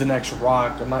he's the next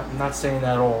Rock. I'm not saying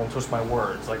that at all. I'm twist my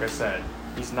words. Like I said,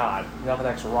 he's not. He's not the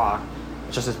next Rock.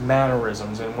 It's just his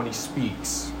mannerisms and when he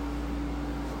speaks.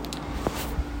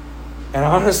 And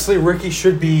honestly, Ricky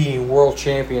should be world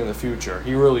champion in the future.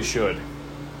 He really should.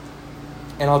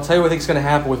 And I'll tell you what I think is going to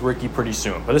happen with Ricky pretty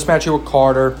soon. But this match here with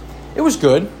Carter, it was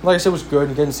good. Like I said, it was good.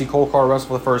 And getting to see Cole Carter wrestle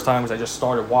for the first time because I just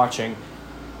started watching,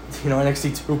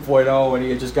 NXT 2.0, and he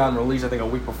had just gotten released, I think, a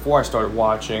week before I started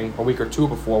watching, a week or two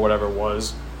before, whatever it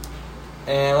was.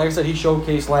 And like I said, he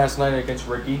showcased last night against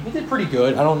Ricky. He did pretty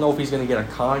good. I don't know if he's going to get a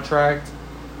contract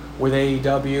with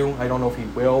AEW. I don't know if he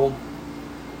will.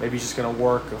 Maybe he's just going to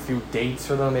work a few dates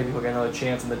for them. Maybe he'll get another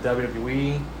chance in the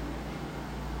WWE.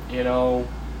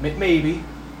 Maybe.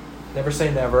 Never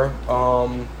say never.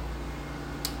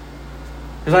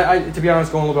 Because I, to be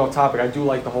honest, going a little bit off topic, I do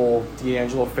like the whole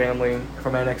D'Angelo family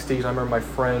from NXT. I remember my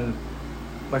friend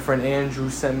Andrew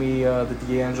sent me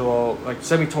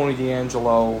sent me Tony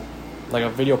D'Angelo, a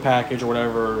video package or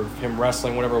whatever, of him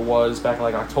wrestling, whatever it was, back in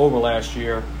October last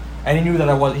year. And he knew that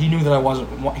I wasn't,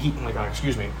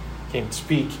 can't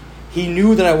speak. He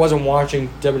knew that I wasn't watching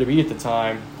WWE at the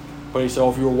time, but he said,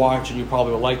 if you were watching, you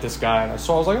probably would like this guy. And I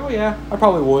was like, oh yeah, I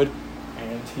probably would.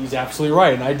 he's absolutely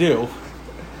right, and I do.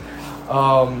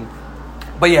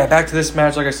 But yeah, back to this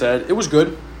match. Like I said, it was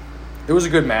good. It was a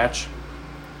good match.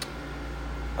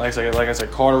 Like I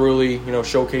said, Carter really,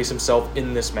 showcased himself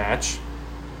in this match.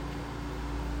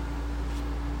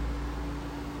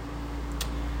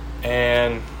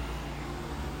 And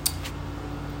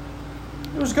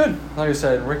it was good. Like I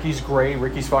said, Ricky's great.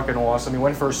 Ricky's fucking awesome. He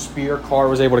went for a spear. Carter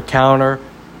was able to counter.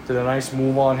 Did a nice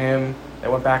move on him. They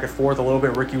went back and forth a little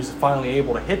bit. Ricky was finally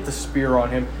able to hit the spear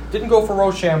on him. Didn't go for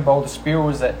Rochambeau. The spear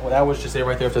was that was just it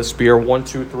right there for the spear. 1,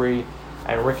 2, 3.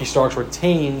 And Ricky Starks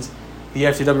retains the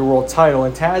FTW World title.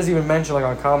 And Taz even mentioned,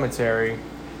 on commentary,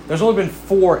 there's only been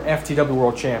 4 FTW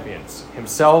World Champions.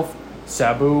 Himself,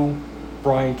 Sabu,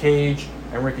 Brian Cage,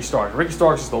 and Ricky Starks. Ricky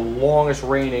Starks is the longest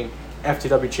reigning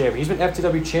FTW champion. He's been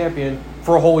FTW champion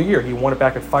for a whole year. He won it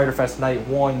back at Fyter Fest Night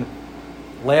 1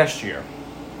 last year.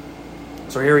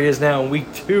 So here he is now in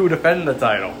week 2 defending the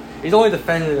title. He's only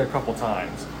defended it a couple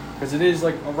times because it is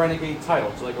like a renegade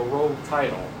title. It's like a rogue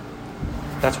title.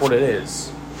 That's what it is.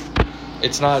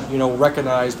 It's not,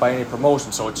 recognized by any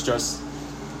promotion. So it's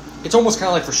almost kind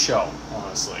of like for show,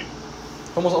 honestly.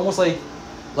 Almost like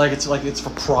it's for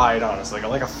pride, honestly.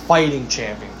 Like a fighting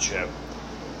championship.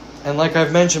 And like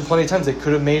I've mentioned plenty of times, they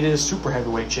could have made it a super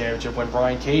heavyweight championship when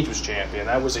Brian Cage was champion.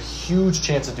 That was a huge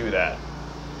chance to do that.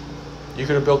 You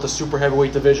could have built a super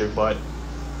heavyweight division, but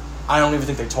I don't even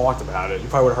think they talked about it. You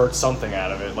probably would have heard something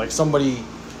out of it. Like somebody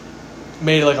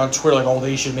made it on Twitter,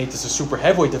 they should make this a super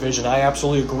heavyweight division. I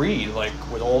absolutely agreed.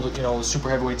 With all the the super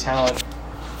heavyweight talent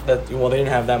that they didn't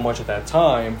have that much at that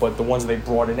time, but the ones that they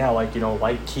brought in now,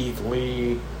 like Keith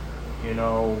Lee,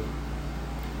 or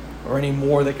any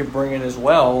more they could bring in as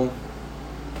well,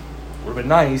 would have been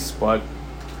nice, but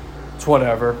it's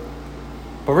whatever.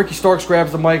 But Ricky Starks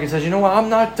grabs the mic and says, "You know what? I'm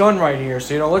not done right here.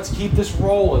 So let's keep this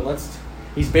rolling.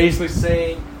 He's basically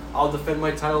saying, "I'll defend my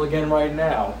title again right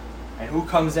now." And who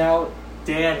comes out?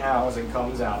 Danhausen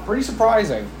comes out. Pretty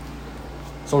surprising.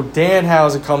 So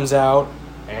Danhausen comes out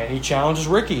and he challenges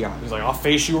Ricky. He's like, "I'll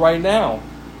face you right now."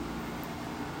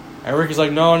 And Ricky's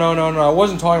like, "No. I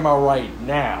wasn't talking about right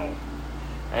now."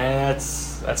 And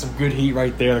that's some good heat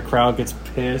right there. The crowd gets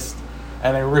pissed.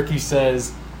 And then Ricky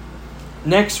says,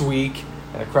 "Next week,"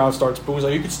 and the crowd starts booing. He's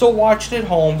like, "You can still watch it at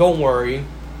home. Don't worry.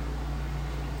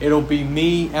 It'll be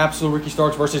me, Absolute Ricky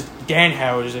Starks, versus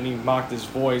Danhausen." And he mocked his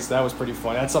voice. That was pretty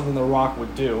funny. That's something The Rock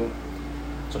would do.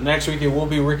 So next week it will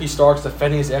be Ricky Starks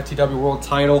defending his FTW World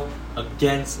title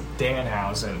against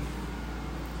Danhausen.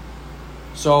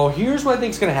 So here's what I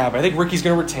think is going to happen. I think Ricky's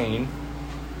going to retain.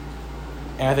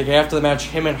 And I think after the match,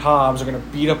 him and Hobbs are going to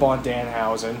beat up on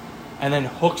Danhausen. And then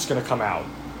Hook's going to come out.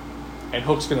 And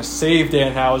Hook's going to save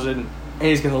Danhausen. And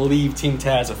he's going to leave Team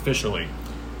Taz officially.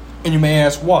 And you may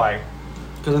ask why.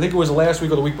 Because I think it was last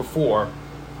week or the week before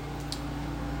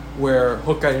where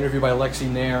Hook got interviewed by Lexi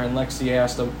Nair. And Lexi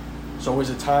asked him, "So is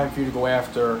it time for you to go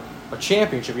after a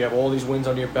championship? You have all these wins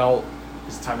under your belt.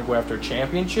 Is it time to go after a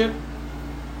championship?"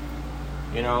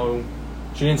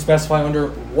 She didn't specify under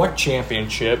what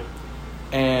championship.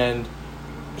 And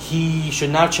he should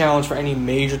not challenge for any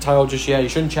major title just yet. He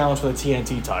shouldn't challenge for the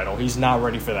TNT title. He's not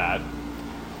ready for that.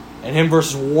 And him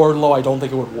versus Wardlow, I don't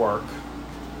think it would work.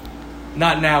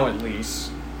 Not now, at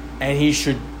least. And he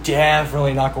should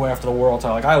definitely not go after the world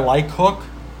title. I like Hook.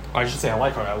 I should say I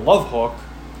like Hook. I love Hook.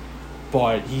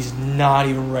 But he's not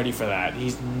even ready for that.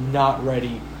 He's not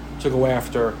ready to go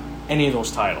after any of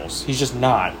those titles. He's just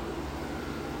not.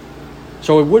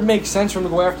 So it would make sense for him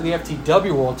to go after the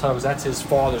FTW World title because that's his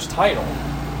father's title.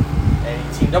 And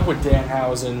he teamed up with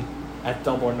Danhausen at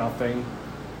Double or Nothing.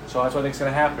 So that's what I think is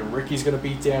going to happen. Ricky's going to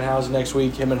beat Danhausen next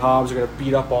week. Him and Hobbs are going to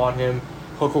beat up on him.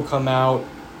 Hook will come out.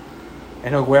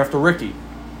 And he'll go after Ricky.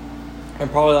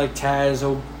 And probably Taz,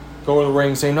 he'll go to the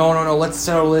ring saying, no, let's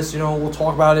settle this. We'll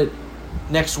talk about it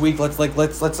next week.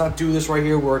 Let's not do this right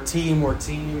here. We're a team.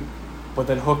 But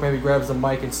then Hook maybe grabs the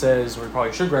mic and says, or he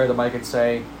probably should grab the mic and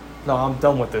say, "No, I'm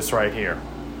done with this right here.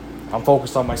 I'm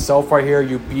focused on myself right here.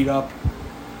 You beat up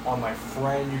on my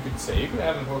friend," you could say. You could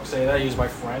have Hook say that. He's my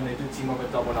friend. They did team up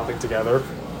at Double or Nothing together.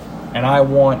 And I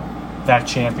want that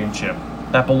championship.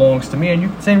 That belongs to me. And you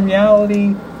could say in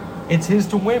reality, it's his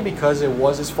to win because it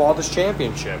was his father's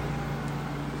championship.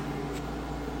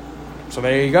 So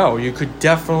there you go. You could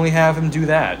definitely have him do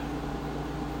that.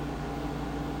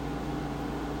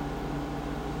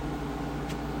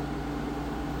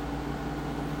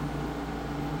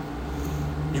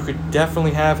 You could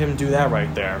definitely have him do that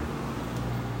right there.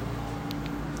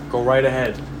 Go right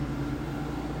ahead.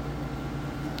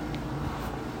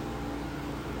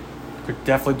 Could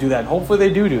definitely do that. Hopefully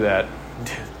they do that.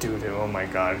 Dude, oh my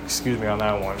God. Excuse me on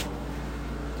that one.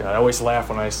 God, I always laugh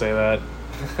when I say that.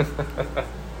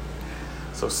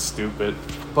 So stupid.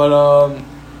 But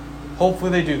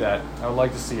hopefully they do that. I would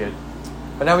like to see it.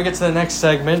 But now we get to the next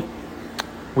segment.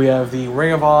 We have the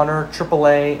Ring of Honor,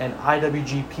 AAA, and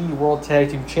IWGP World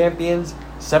Tag Team Champions,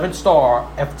 7-star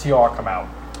FTR come out.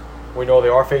 We know they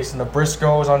are facing the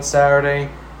Briscoes on Saturday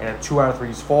in a 2 out of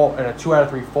 3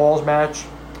 falls match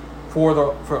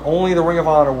for only the Ring of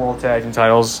Honor World Tag Team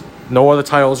titles. No other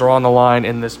titles are on the line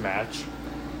in this match,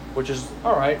 which is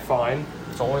all right, fine.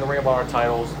 It's only the Ring of Honor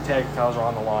titles. The tag team titles are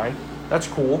on the line. That's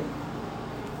cool.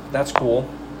 That's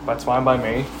fine by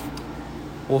me.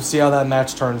 We'll see how that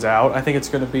match turns out. I think it's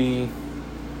gonna be good.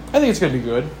 I think it's gonna be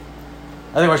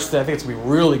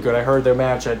really good. I heard their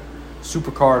match at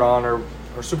Supercard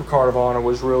of Honor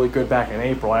was really good back in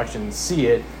April. I actually didn't see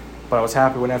it, but I was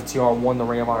happy when FTR won the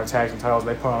Ring of Honor tag team titles.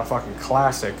 They put on a fucking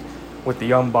classic with the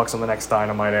Young Bucks on the next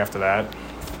Dynamite after that.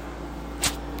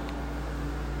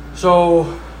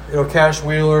 So, Cash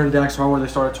Wheeler and Dax Harwood, they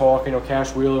started talking.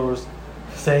 Cash Wheeler was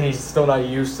saying he's still not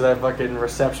used to that fucking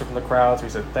reception from the crowd, so he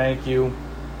said thank you.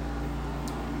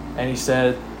 And he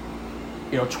said,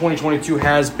 2022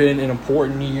 has been an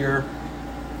important year,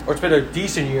 or it's been a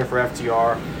decent year for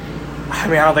FTR. I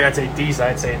mean, I don't think I'd say decent.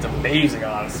 I'd say it's amazing,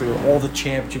 honestly, with all the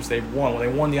championships they've won. Well, they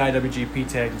won the IWGP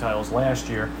tag team titles last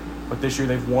year, but this year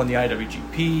they've won the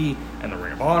IWGP and the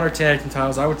Ring of Honor tag team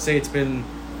titles. I would say it's been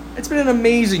an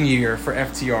amazing year for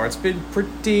FTR. It's been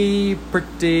pretty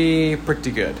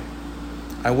good.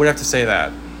 I would have to say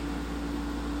that.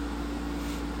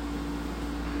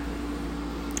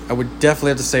 I would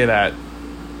definitely have to say that.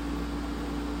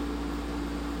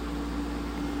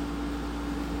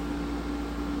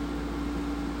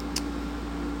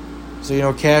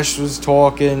 So, Cash was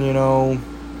talking,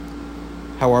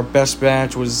 how our best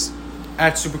match was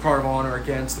at Supercard of Honor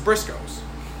against the Briscoes.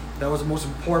 That was the most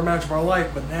important match of our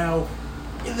life, but now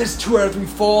in this 2 out of 3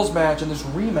 falls match and this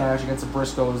rematch against the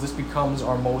Briscoes, this becomes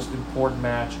our most important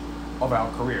match of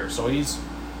our career. So he's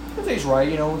right,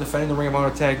 defending the Ring of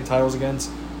Honor tag team titles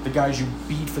against the guys you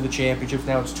beat for the championship.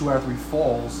 Now it's 2 out of 3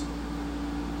 falls.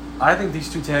 I think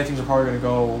these two tag teams are probably going to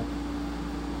go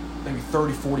maybe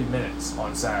 30, 40 minutes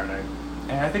on Saturday.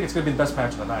 And I think it's going to be the best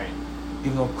match of the night.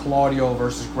 Even though Claudio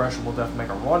versus Gresham will definitely make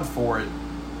a run for it,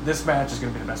 this match is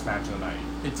going to be the best match of the night.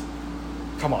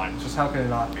 Come on, just how can it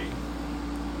not be?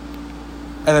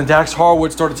 And then Dax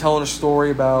Harwood started telling a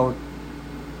story about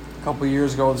a couple of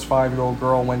years ago. This 5-year-old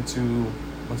girl went to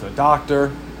the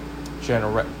doctor. She had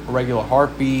a irregular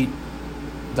heartbeat.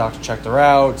 The doctor checked her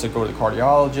out, said go to the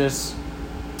cardiologist.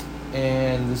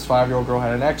 And this 5-year-old girl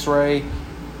had an x-ray,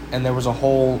 and there was a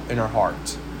hole in her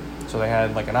heart. So they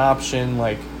had an option,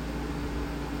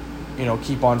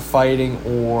 keep on fighting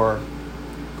or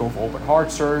go for open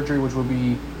heart surgery, which would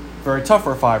be very tough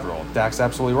for a 5-year-old. Dak's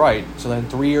absolutely right. So then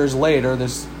 3 years later,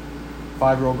 this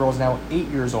 5-year-old girl is now 8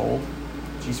 years old.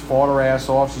 She's fought her ass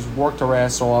off. She's worked her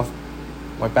ass off.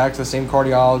 Went back to the same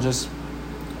cardiologist.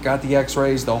 Got the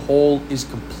x-rays. The hole is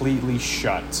completely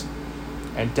shut.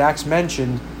 And Dax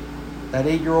mentioned that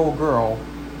 8-year-old girl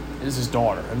is his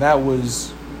daughter. And that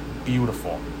was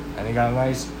beautiful. And he got a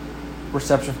nice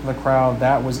reception from the crowd.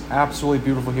 That was absolutely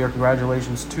beautiful here.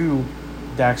 Congratulations to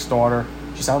Dak's daughter.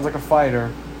 She sounds like a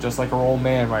fighter, just like her old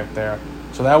man right there.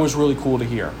 So that was really cool to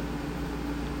hear.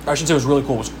 I shouldn't say it was really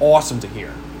cool. It was awesome to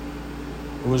hear.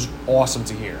 It was awesome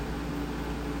to hear.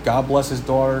 God bless his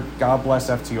daughter. God bless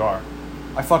FTR.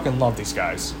 I fucking love these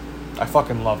guys. I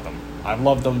fucking love them. I've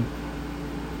loved them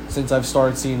since I've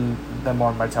started seeing them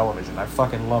on my television. I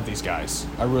fucking love these guys.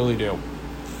 I really do.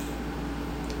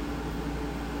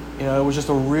 It was just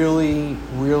a really,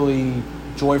 really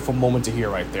joyful moment to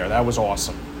hear right there. That was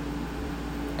awesome.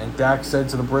 And Dax said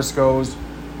to the Briscoes,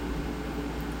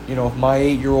 if my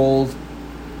 8-year-old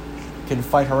can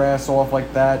fight her ass off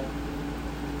like that,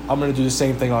 I'm going to do the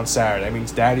same thing on Saturday. That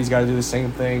means Daddy's got to do the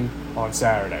same thing on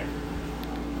Saturday.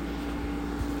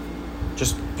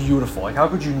 Just beautiful. How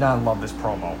could you not love this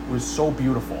promo? It was so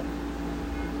beautiful.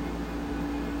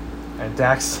 And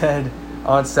Dax said,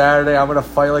 on Saturday, I'm going to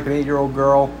fight like an 8-year-old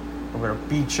girl. I'm going to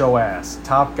beat your ass.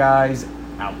 Top guys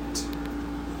out.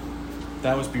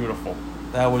 That was beautiful.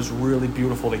 That was really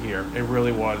beautiful to hear. It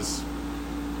really was.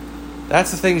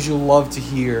 That's the things you love to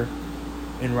hear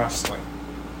in wrestling.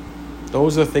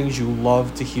 Those are the things you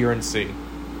love to hear and see.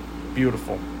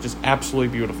 Beautiful. Just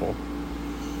absolutely beautiful.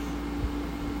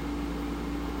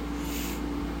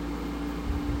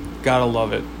 Gotta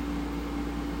love it.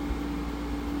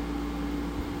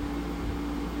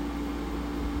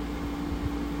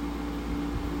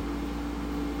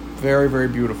 Very, very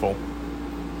beautiful.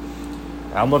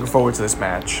 I'm looking forward to this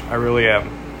match. I really am.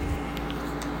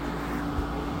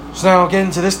 So now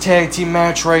getting to this tag team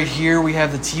match right here, we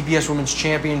have the TBS Women's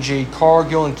Champion Jade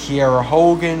Cargill and Kiera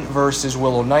Hogan versus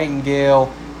Willow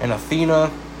Nightingale and Athena.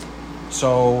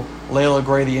 So Layla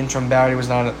Gray, the interim baddie, was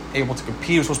not able to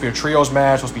compete. It was supposed to be a trios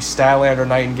match. It was supposed to be Statlander,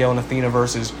 Nightingale, and Athena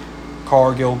versus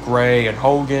Cargill, Gray, and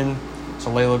Hogan. So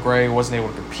Layla Gray wasn't able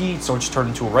to compete, so it just turned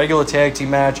into a regular tag team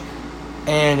match.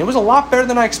 And it was a lot better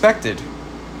than I expected.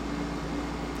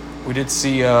 We did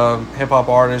see hip-hop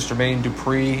artist Jermaine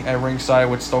Dupri at ringside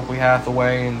with Stokely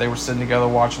Hathaway, and they were sitting together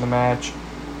watching the match.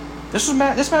 This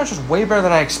match was way better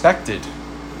than I expected.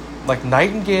 Like,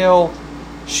 Nightingale,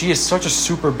 she is such a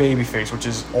super babyface, which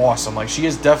is awesome. Like, she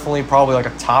is definitely probably like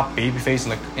a top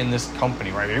babyface in this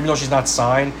company right here. Even though she's not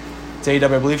signed to AEW,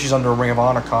 I believe she's under a Ring of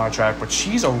Honor contract, but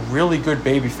she's a really good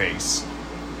babyface.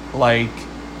 Like,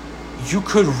 you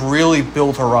could really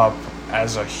build her up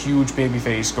as a huge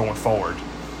babyface going forward.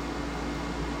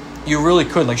 You really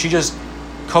could. Like, she just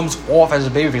comes off as a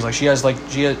babyface. Like,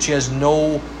 she has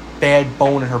no bad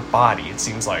bone in her body, it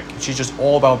seems like. She's just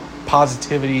all about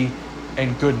positivity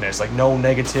and goodness. Like, no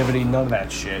negativity, none of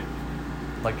that shit.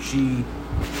 Like, she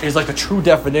is like the true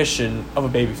definition of a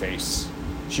babyface.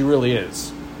 She really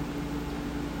is.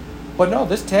 But no,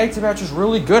 this tag team match was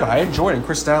really good. I enjoyed it.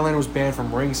 Chris Statlander was banned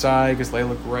from ringside because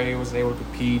Layla Gray wasn't able to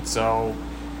compete, so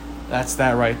that's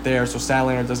that right there. So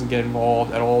Statlander doesn't get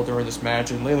involved at all during this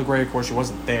match. And Layla Gray, of course, she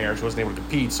wasn't there. She wasn't able to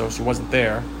compete, so she wasn't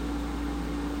there.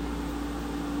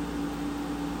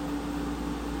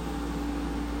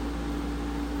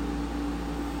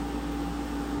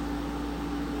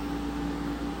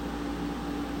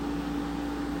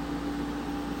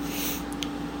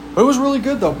 But it was really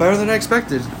good, though. Better than I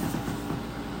expected.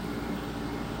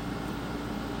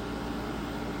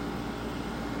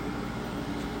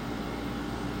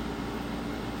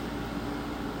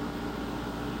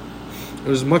 It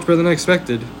was much better than I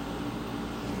expected.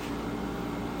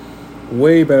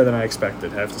 Way better than I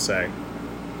expected, I have to say.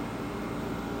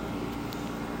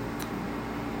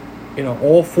 You know,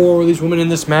 all four of these women in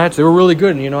this match, they were really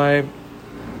good. And, you know, I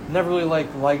never really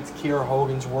liked Kiera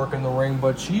Hogan's work in the ring,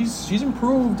 but she's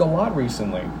improved a lot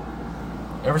recently.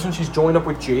 Ever since she's joined up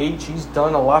with Jade, she's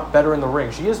done a lot better in the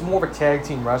ring. She is more of a tag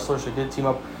team wrestler. She did team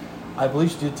up, I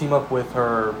believe she did team up with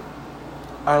her,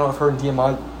 I don't know if her and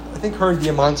Diamante, I think her and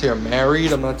Diamante are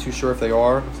married. I'm not too sure if they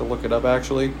are. I have to look it up,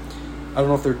 actually. I don't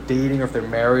know if they're dating or if they're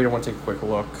married. I want to take a quick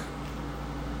look.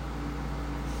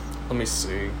 Let me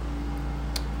see.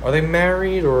 Are they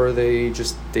married or are they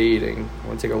just dating? I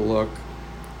want to take a look.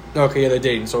 Okay, yeah, they're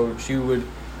dating. So she would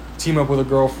team up with her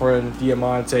girlfriend,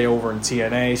 Diamante, over in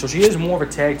TNA. So she is more of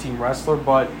a tag team wrestler,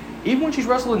 but even when she's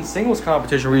wrestled in singles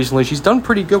competition recently, she's done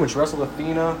pretty good. When she wrestled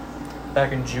Athena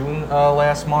back in June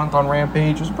last month on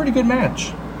Rampage, it was a pretty good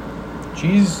match.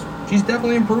 She's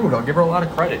definitely improved. I'll give her a lot of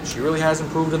credit. She really has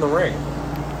improved in the ring.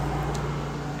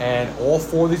 And all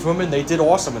four of these women, they did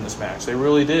awesome in this match. They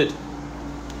really did.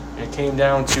 It came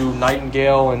down to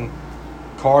Nightingale and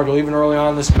Cargill. Even early on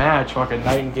in this match, fucking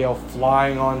Nightingale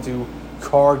flying onto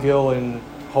Cargill and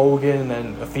Hogan, and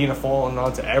then Athena falling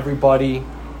onto everybody.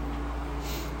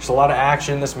 Just a lot of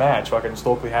action in this match. Fucking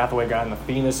Stokely Hathaway got in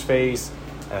Athena's face,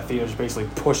 and Athena just basically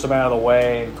pushed him out of the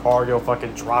way, and Cargill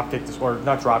fucking dropkicked this, or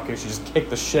not dropkicked, she just kicked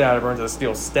the shit out of her into the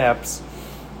steel steps.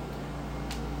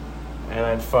 And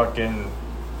then fucking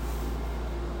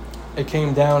it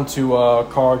came down to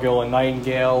Cargill and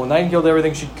Nightingale. Nightingale did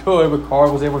everything she could, but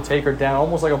Cargill was able to take her down,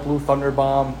 almost like a Blue Thunder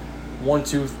Bomb,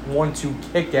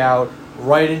 1-2 kick out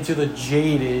right into the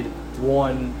Jaded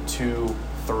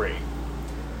 1-2-3.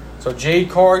 So Jade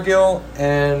Cargill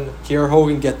and Kiera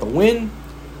Hogan get the win.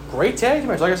 Great tag team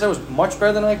match. Like I said, it was much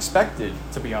better than I expected,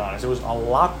 to be honest. It was a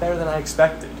lot better than I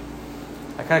expected.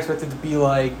 I kind of expected it to be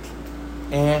like,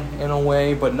 in a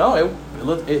way, but no,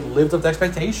 it lived up to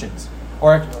expectations.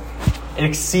 Or it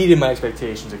exceeded my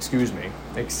expectations, excuse me.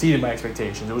 It exceeded my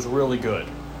expectations. It was really good.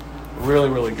 Really,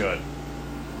 really good.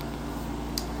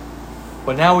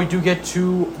 But now we do get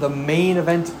to the main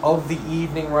event of the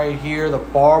evening right here, the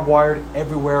barbed wired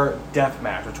everywhere death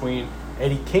match between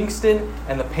Eddie Kingston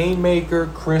and the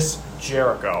Painmaker Chris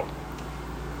Jericho.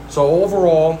 So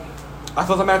overall, I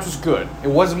thought the match was good. It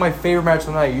wasn't my favorite match of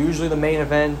the night. Usually the main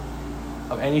event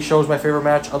of any show is my favorite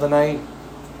match of the night.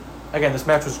 Again, this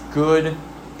match was good.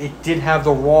 It did have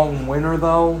the wrong winner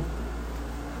though.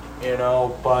 You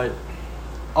know, but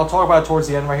I'll talk about it towards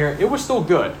the end right here. It was still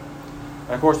good.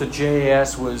 And of course the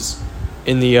JAS was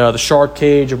in the shark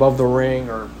cage above the ring,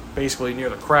 or basically near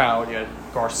the crowd. You had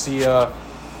Garcia,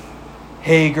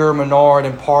 Hager, Menard,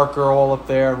 and Parker all up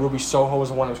there. Ruby Soho was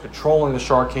the one that was controlling the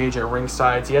shark cage at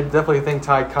ringside. So you definitely think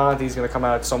Ty Conti's going to come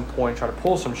out at some point and try to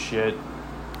pull some shit.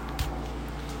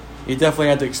 you definitely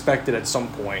had to expect it at some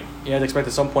point. You had to expect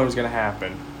at some point it was going to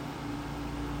happen.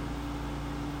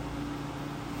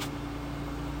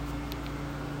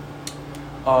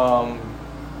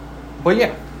 But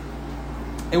yeah,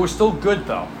 it was still good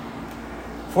though.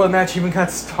 Before the match even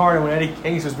got started, when Eddie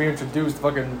Kingston was being introduced, the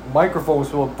fucking microphone was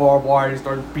full of barbed wire, and he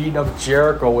started beating up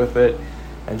Jericho with it.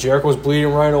 And Jericho was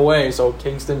bleeding right away, so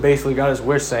Kingston basically got his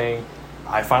wish saying,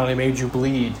 I finally made you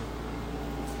bleed.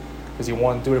 Because he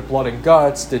wanted to do it blood and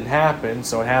guts, didn't happen,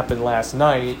 so it happened last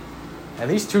night. And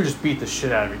these two just beat the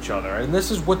shit out of each other. And this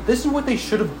is what they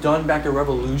should have done back at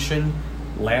Revolution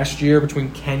last year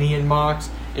between Kenny and Mox.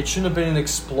 It shouldn't have been an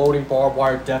exploding barbed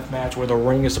wire death match where the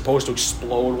ring is supposed to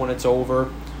explode when it's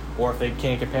over, or if they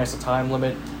can't get past the time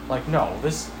limit. Like, no,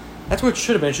 that's what it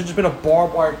should have been. It should have just been a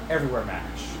barbed wire everywhere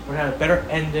match. It had a better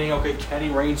ending. Okay, Kenny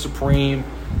reigns supreme,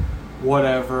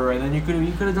 whatever, and then you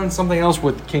could have done something else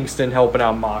with Kingston helping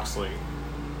out Moxley.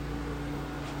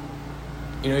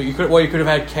 You could have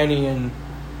had Kenny and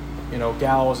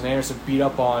Gallows and Anderson beat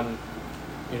up on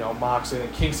Moxley, and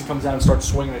then Kingston comes out and starts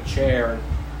swinging a chair and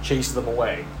chases them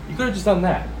away. You could have just done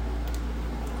that.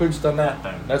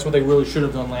 Then. That's what they really should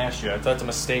have done last year. That's a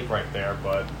mistake right there.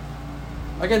 But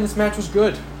again, this match was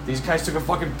good. These guys took a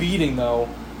fucking beating though.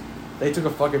 They took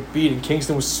a fucking beating.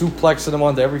 Kingston was suplexing them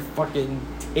onto every fucking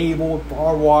table with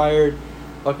barbed wire.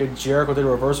 Fucking Jericho did a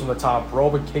reverse from the top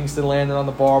rope, but Kingston landed on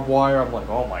the barbed wire. I'm like,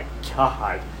 oh my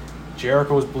god.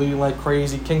 Jericho was bleeding like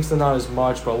crazy. Kingston not as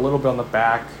much, but a little bit on the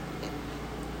back.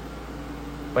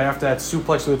 But after that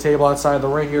suplex to the table outside the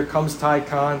ring, here comes Ty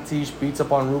Conti. She beats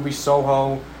up on Ruby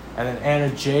Soho. And then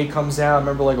Anna Jay comes out. I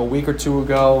remember like a week or two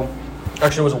ago.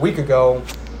 Actually, it was a week ago.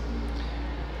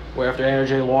 Where after Anna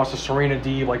Jay lost to Serena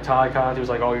Deeb, like Ty Conti was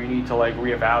like, oh, you need to like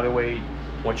reevaluate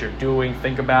what you're doing.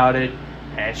 Think about it.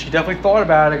 And she definitely thought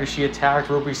about it because she attacked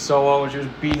Ruby Soho and she was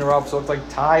beating her up. So it's like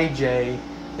Ty J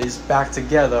is back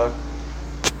together.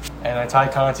 And then Ty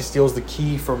Conti steals the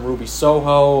key from Ruby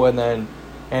Soho. And then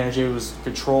Anna Jay was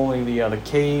controlling the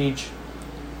cage.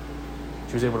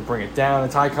 She was able to bring it down.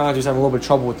 And Ty Conti was having a little bit of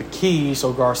trouble with the key.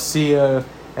 So Garcia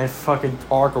and fucking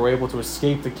Parker were able to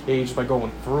escape the cage by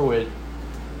going through it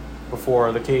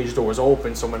before the cage door was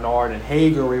open. So Menard and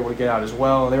Hager were able to get out as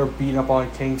well. And they were beating up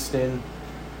on Kingston.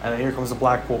 And then here comes the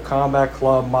Blackpool Combat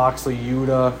Club. Moxley,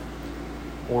 Yuta,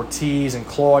 Ortiz, and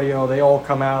Claudio. They all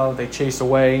come out. They chase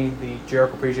away the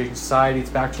Jericho Appreciation Society. It's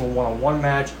back to a one-on-one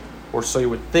match, or so you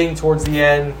would think towards the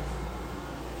end.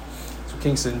 So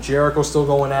Kingston and Jericho still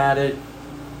going at it.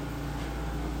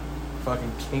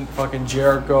 Fucking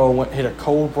Jericho hit a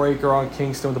code breaker on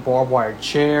Kingston with a barbed wire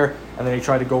chair. And then he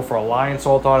tried to go for a lion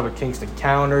salt on it, but Kingston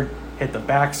countered. Hit the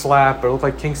back slap, but it looked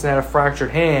like Kingston had a fractured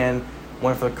hand.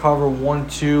 Went for the cover,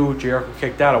 1-2. Jericho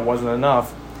kicked out. It wasn't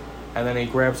enough. And then he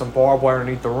grabbed some barbed wire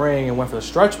underneath the ring and went for the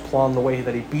stretch plum the way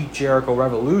that he beat Jericho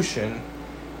Revolution.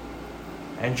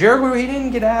 And Jericho, he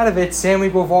didn't get out of it. Sammy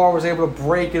Guevara was able to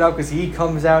break it up because he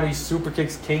comes out, he super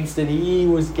kicks Kingston. He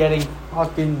was getting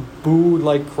fucking booed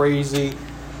like crazy.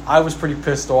 I was pretty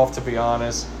pissed off, to be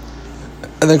honest.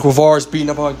 And then Guevara's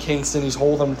beating up on Kingston. He's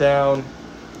holding him down.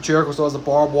 Jericho still has the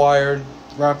barbed wire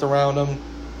wrapped around him.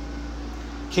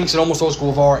 Kingston almost throws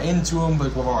Guevara into him,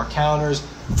 but Guevara counters,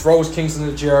 throws Kingston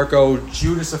to Jericho,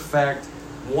 Judas effect,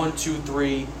 1, 2,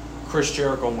 3, Chris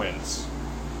Jericho wins.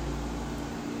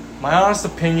 My honest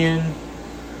opinion,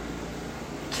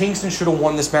 Kingston should have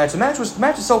won this match. The match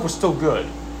itself was still good,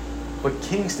 but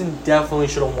Kingston definitely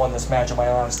should have won this match, in my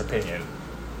honest opinion.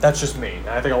 That's just me. And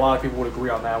I think a lot of people would agree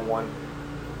on that one.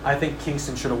 I think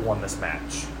Kingston should have won this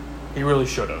match. He really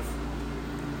should have.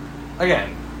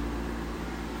 Again,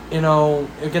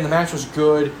 the match was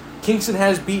good. Kingston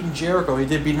has beaten Jericho. He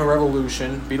did beat him at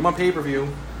Revolution. Beat him on pay-per-view.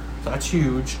 So that's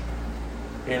huge.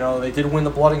 They did win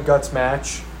the Blood and Guts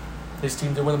match. His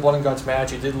team did win the Blood and Guts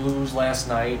match. He did lose last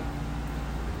night.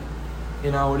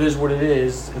 It is what it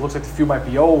is. It looks like the feud might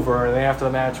be over. And then after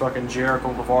the match, fucking Jericho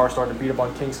and Guevara started to beat up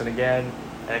on Kingston again.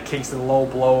 And then Kingston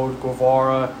low-blowed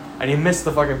Guevara. And he missed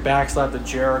the fucking backslap to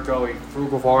Jericho. He threw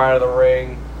Guevara out of the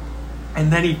ring.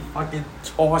 And then he fucking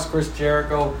tossed Chris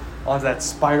Jericho onto that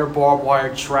spider barbed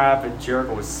wire trap, and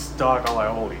Jericho was stuck. I'm like,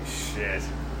 holy shit.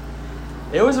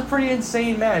 It was a pretty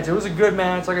insane match. It was a good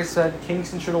match. Like I said,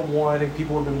 Kingston should have won. I think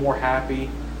people would have been more happy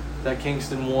that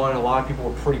Kingston won. A lot of people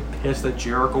were pretty pissed that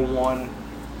Jericho won.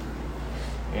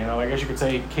 I guess you could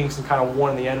say Kingston kind of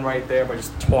won in the end right there by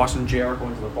just tossing Jericho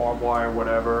into the barbed wire,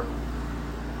 whatever.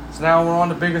 So now we're on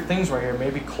to bigger things right here.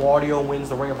 Maybe Claudio wins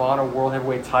the Ring of Honor World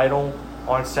Heavyweight title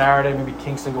on Saturday. Maybe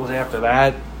Kingston goes after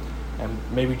that. And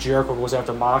maybe Jericho goes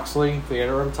after Moxley for the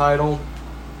interim title.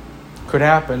 Could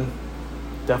happen.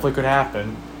 Definitely could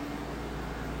happen.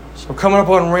 So coming up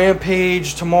on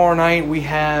Rampage tomorrow night, we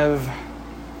have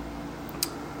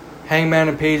Hangman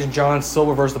and Page and John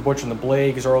Silver versus the Butcher and the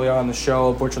Blade. Because early on in the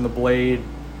show, Butcher and the Blade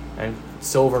and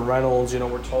Silver and Reynolds,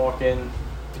 we're talking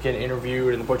to get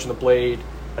interviewed, and the Butcher and the Blade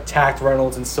attacked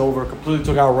Reynolds, and Silver completely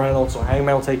took out Reynolds, so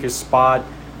Hangman will take his spot.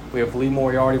 We have Lee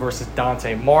Moriarty versus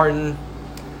Dante Martin.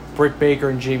 Britt Baker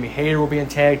and Jamie Hayter will be in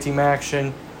tag team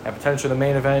action. And potentially the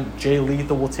main event, Jay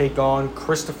Lethal will take on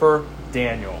Christopher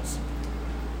Daniels.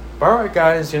 But all right,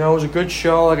 guys, it was a good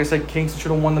show. Like I said, Kingston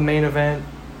should have won the main event.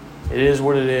 It is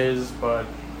what it is, but,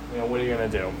 what are you going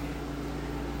to do?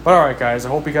 But all right, guys, I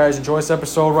hope you guys enjoy this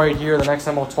episode right here. The next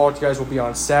time I'll talk to you guys will be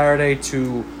on Saturday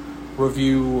to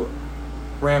review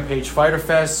Rampage Fyter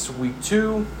Fest Week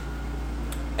 2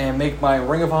 and make my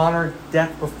Ring of Honor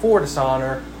Death Before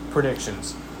Dishonor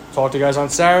predictions. Talk to you guys on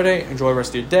Saturday. Enjoy the rest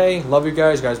of your day. Love you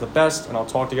guys. You guys are the best, and I'll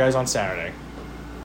talk to you guys on Saturday.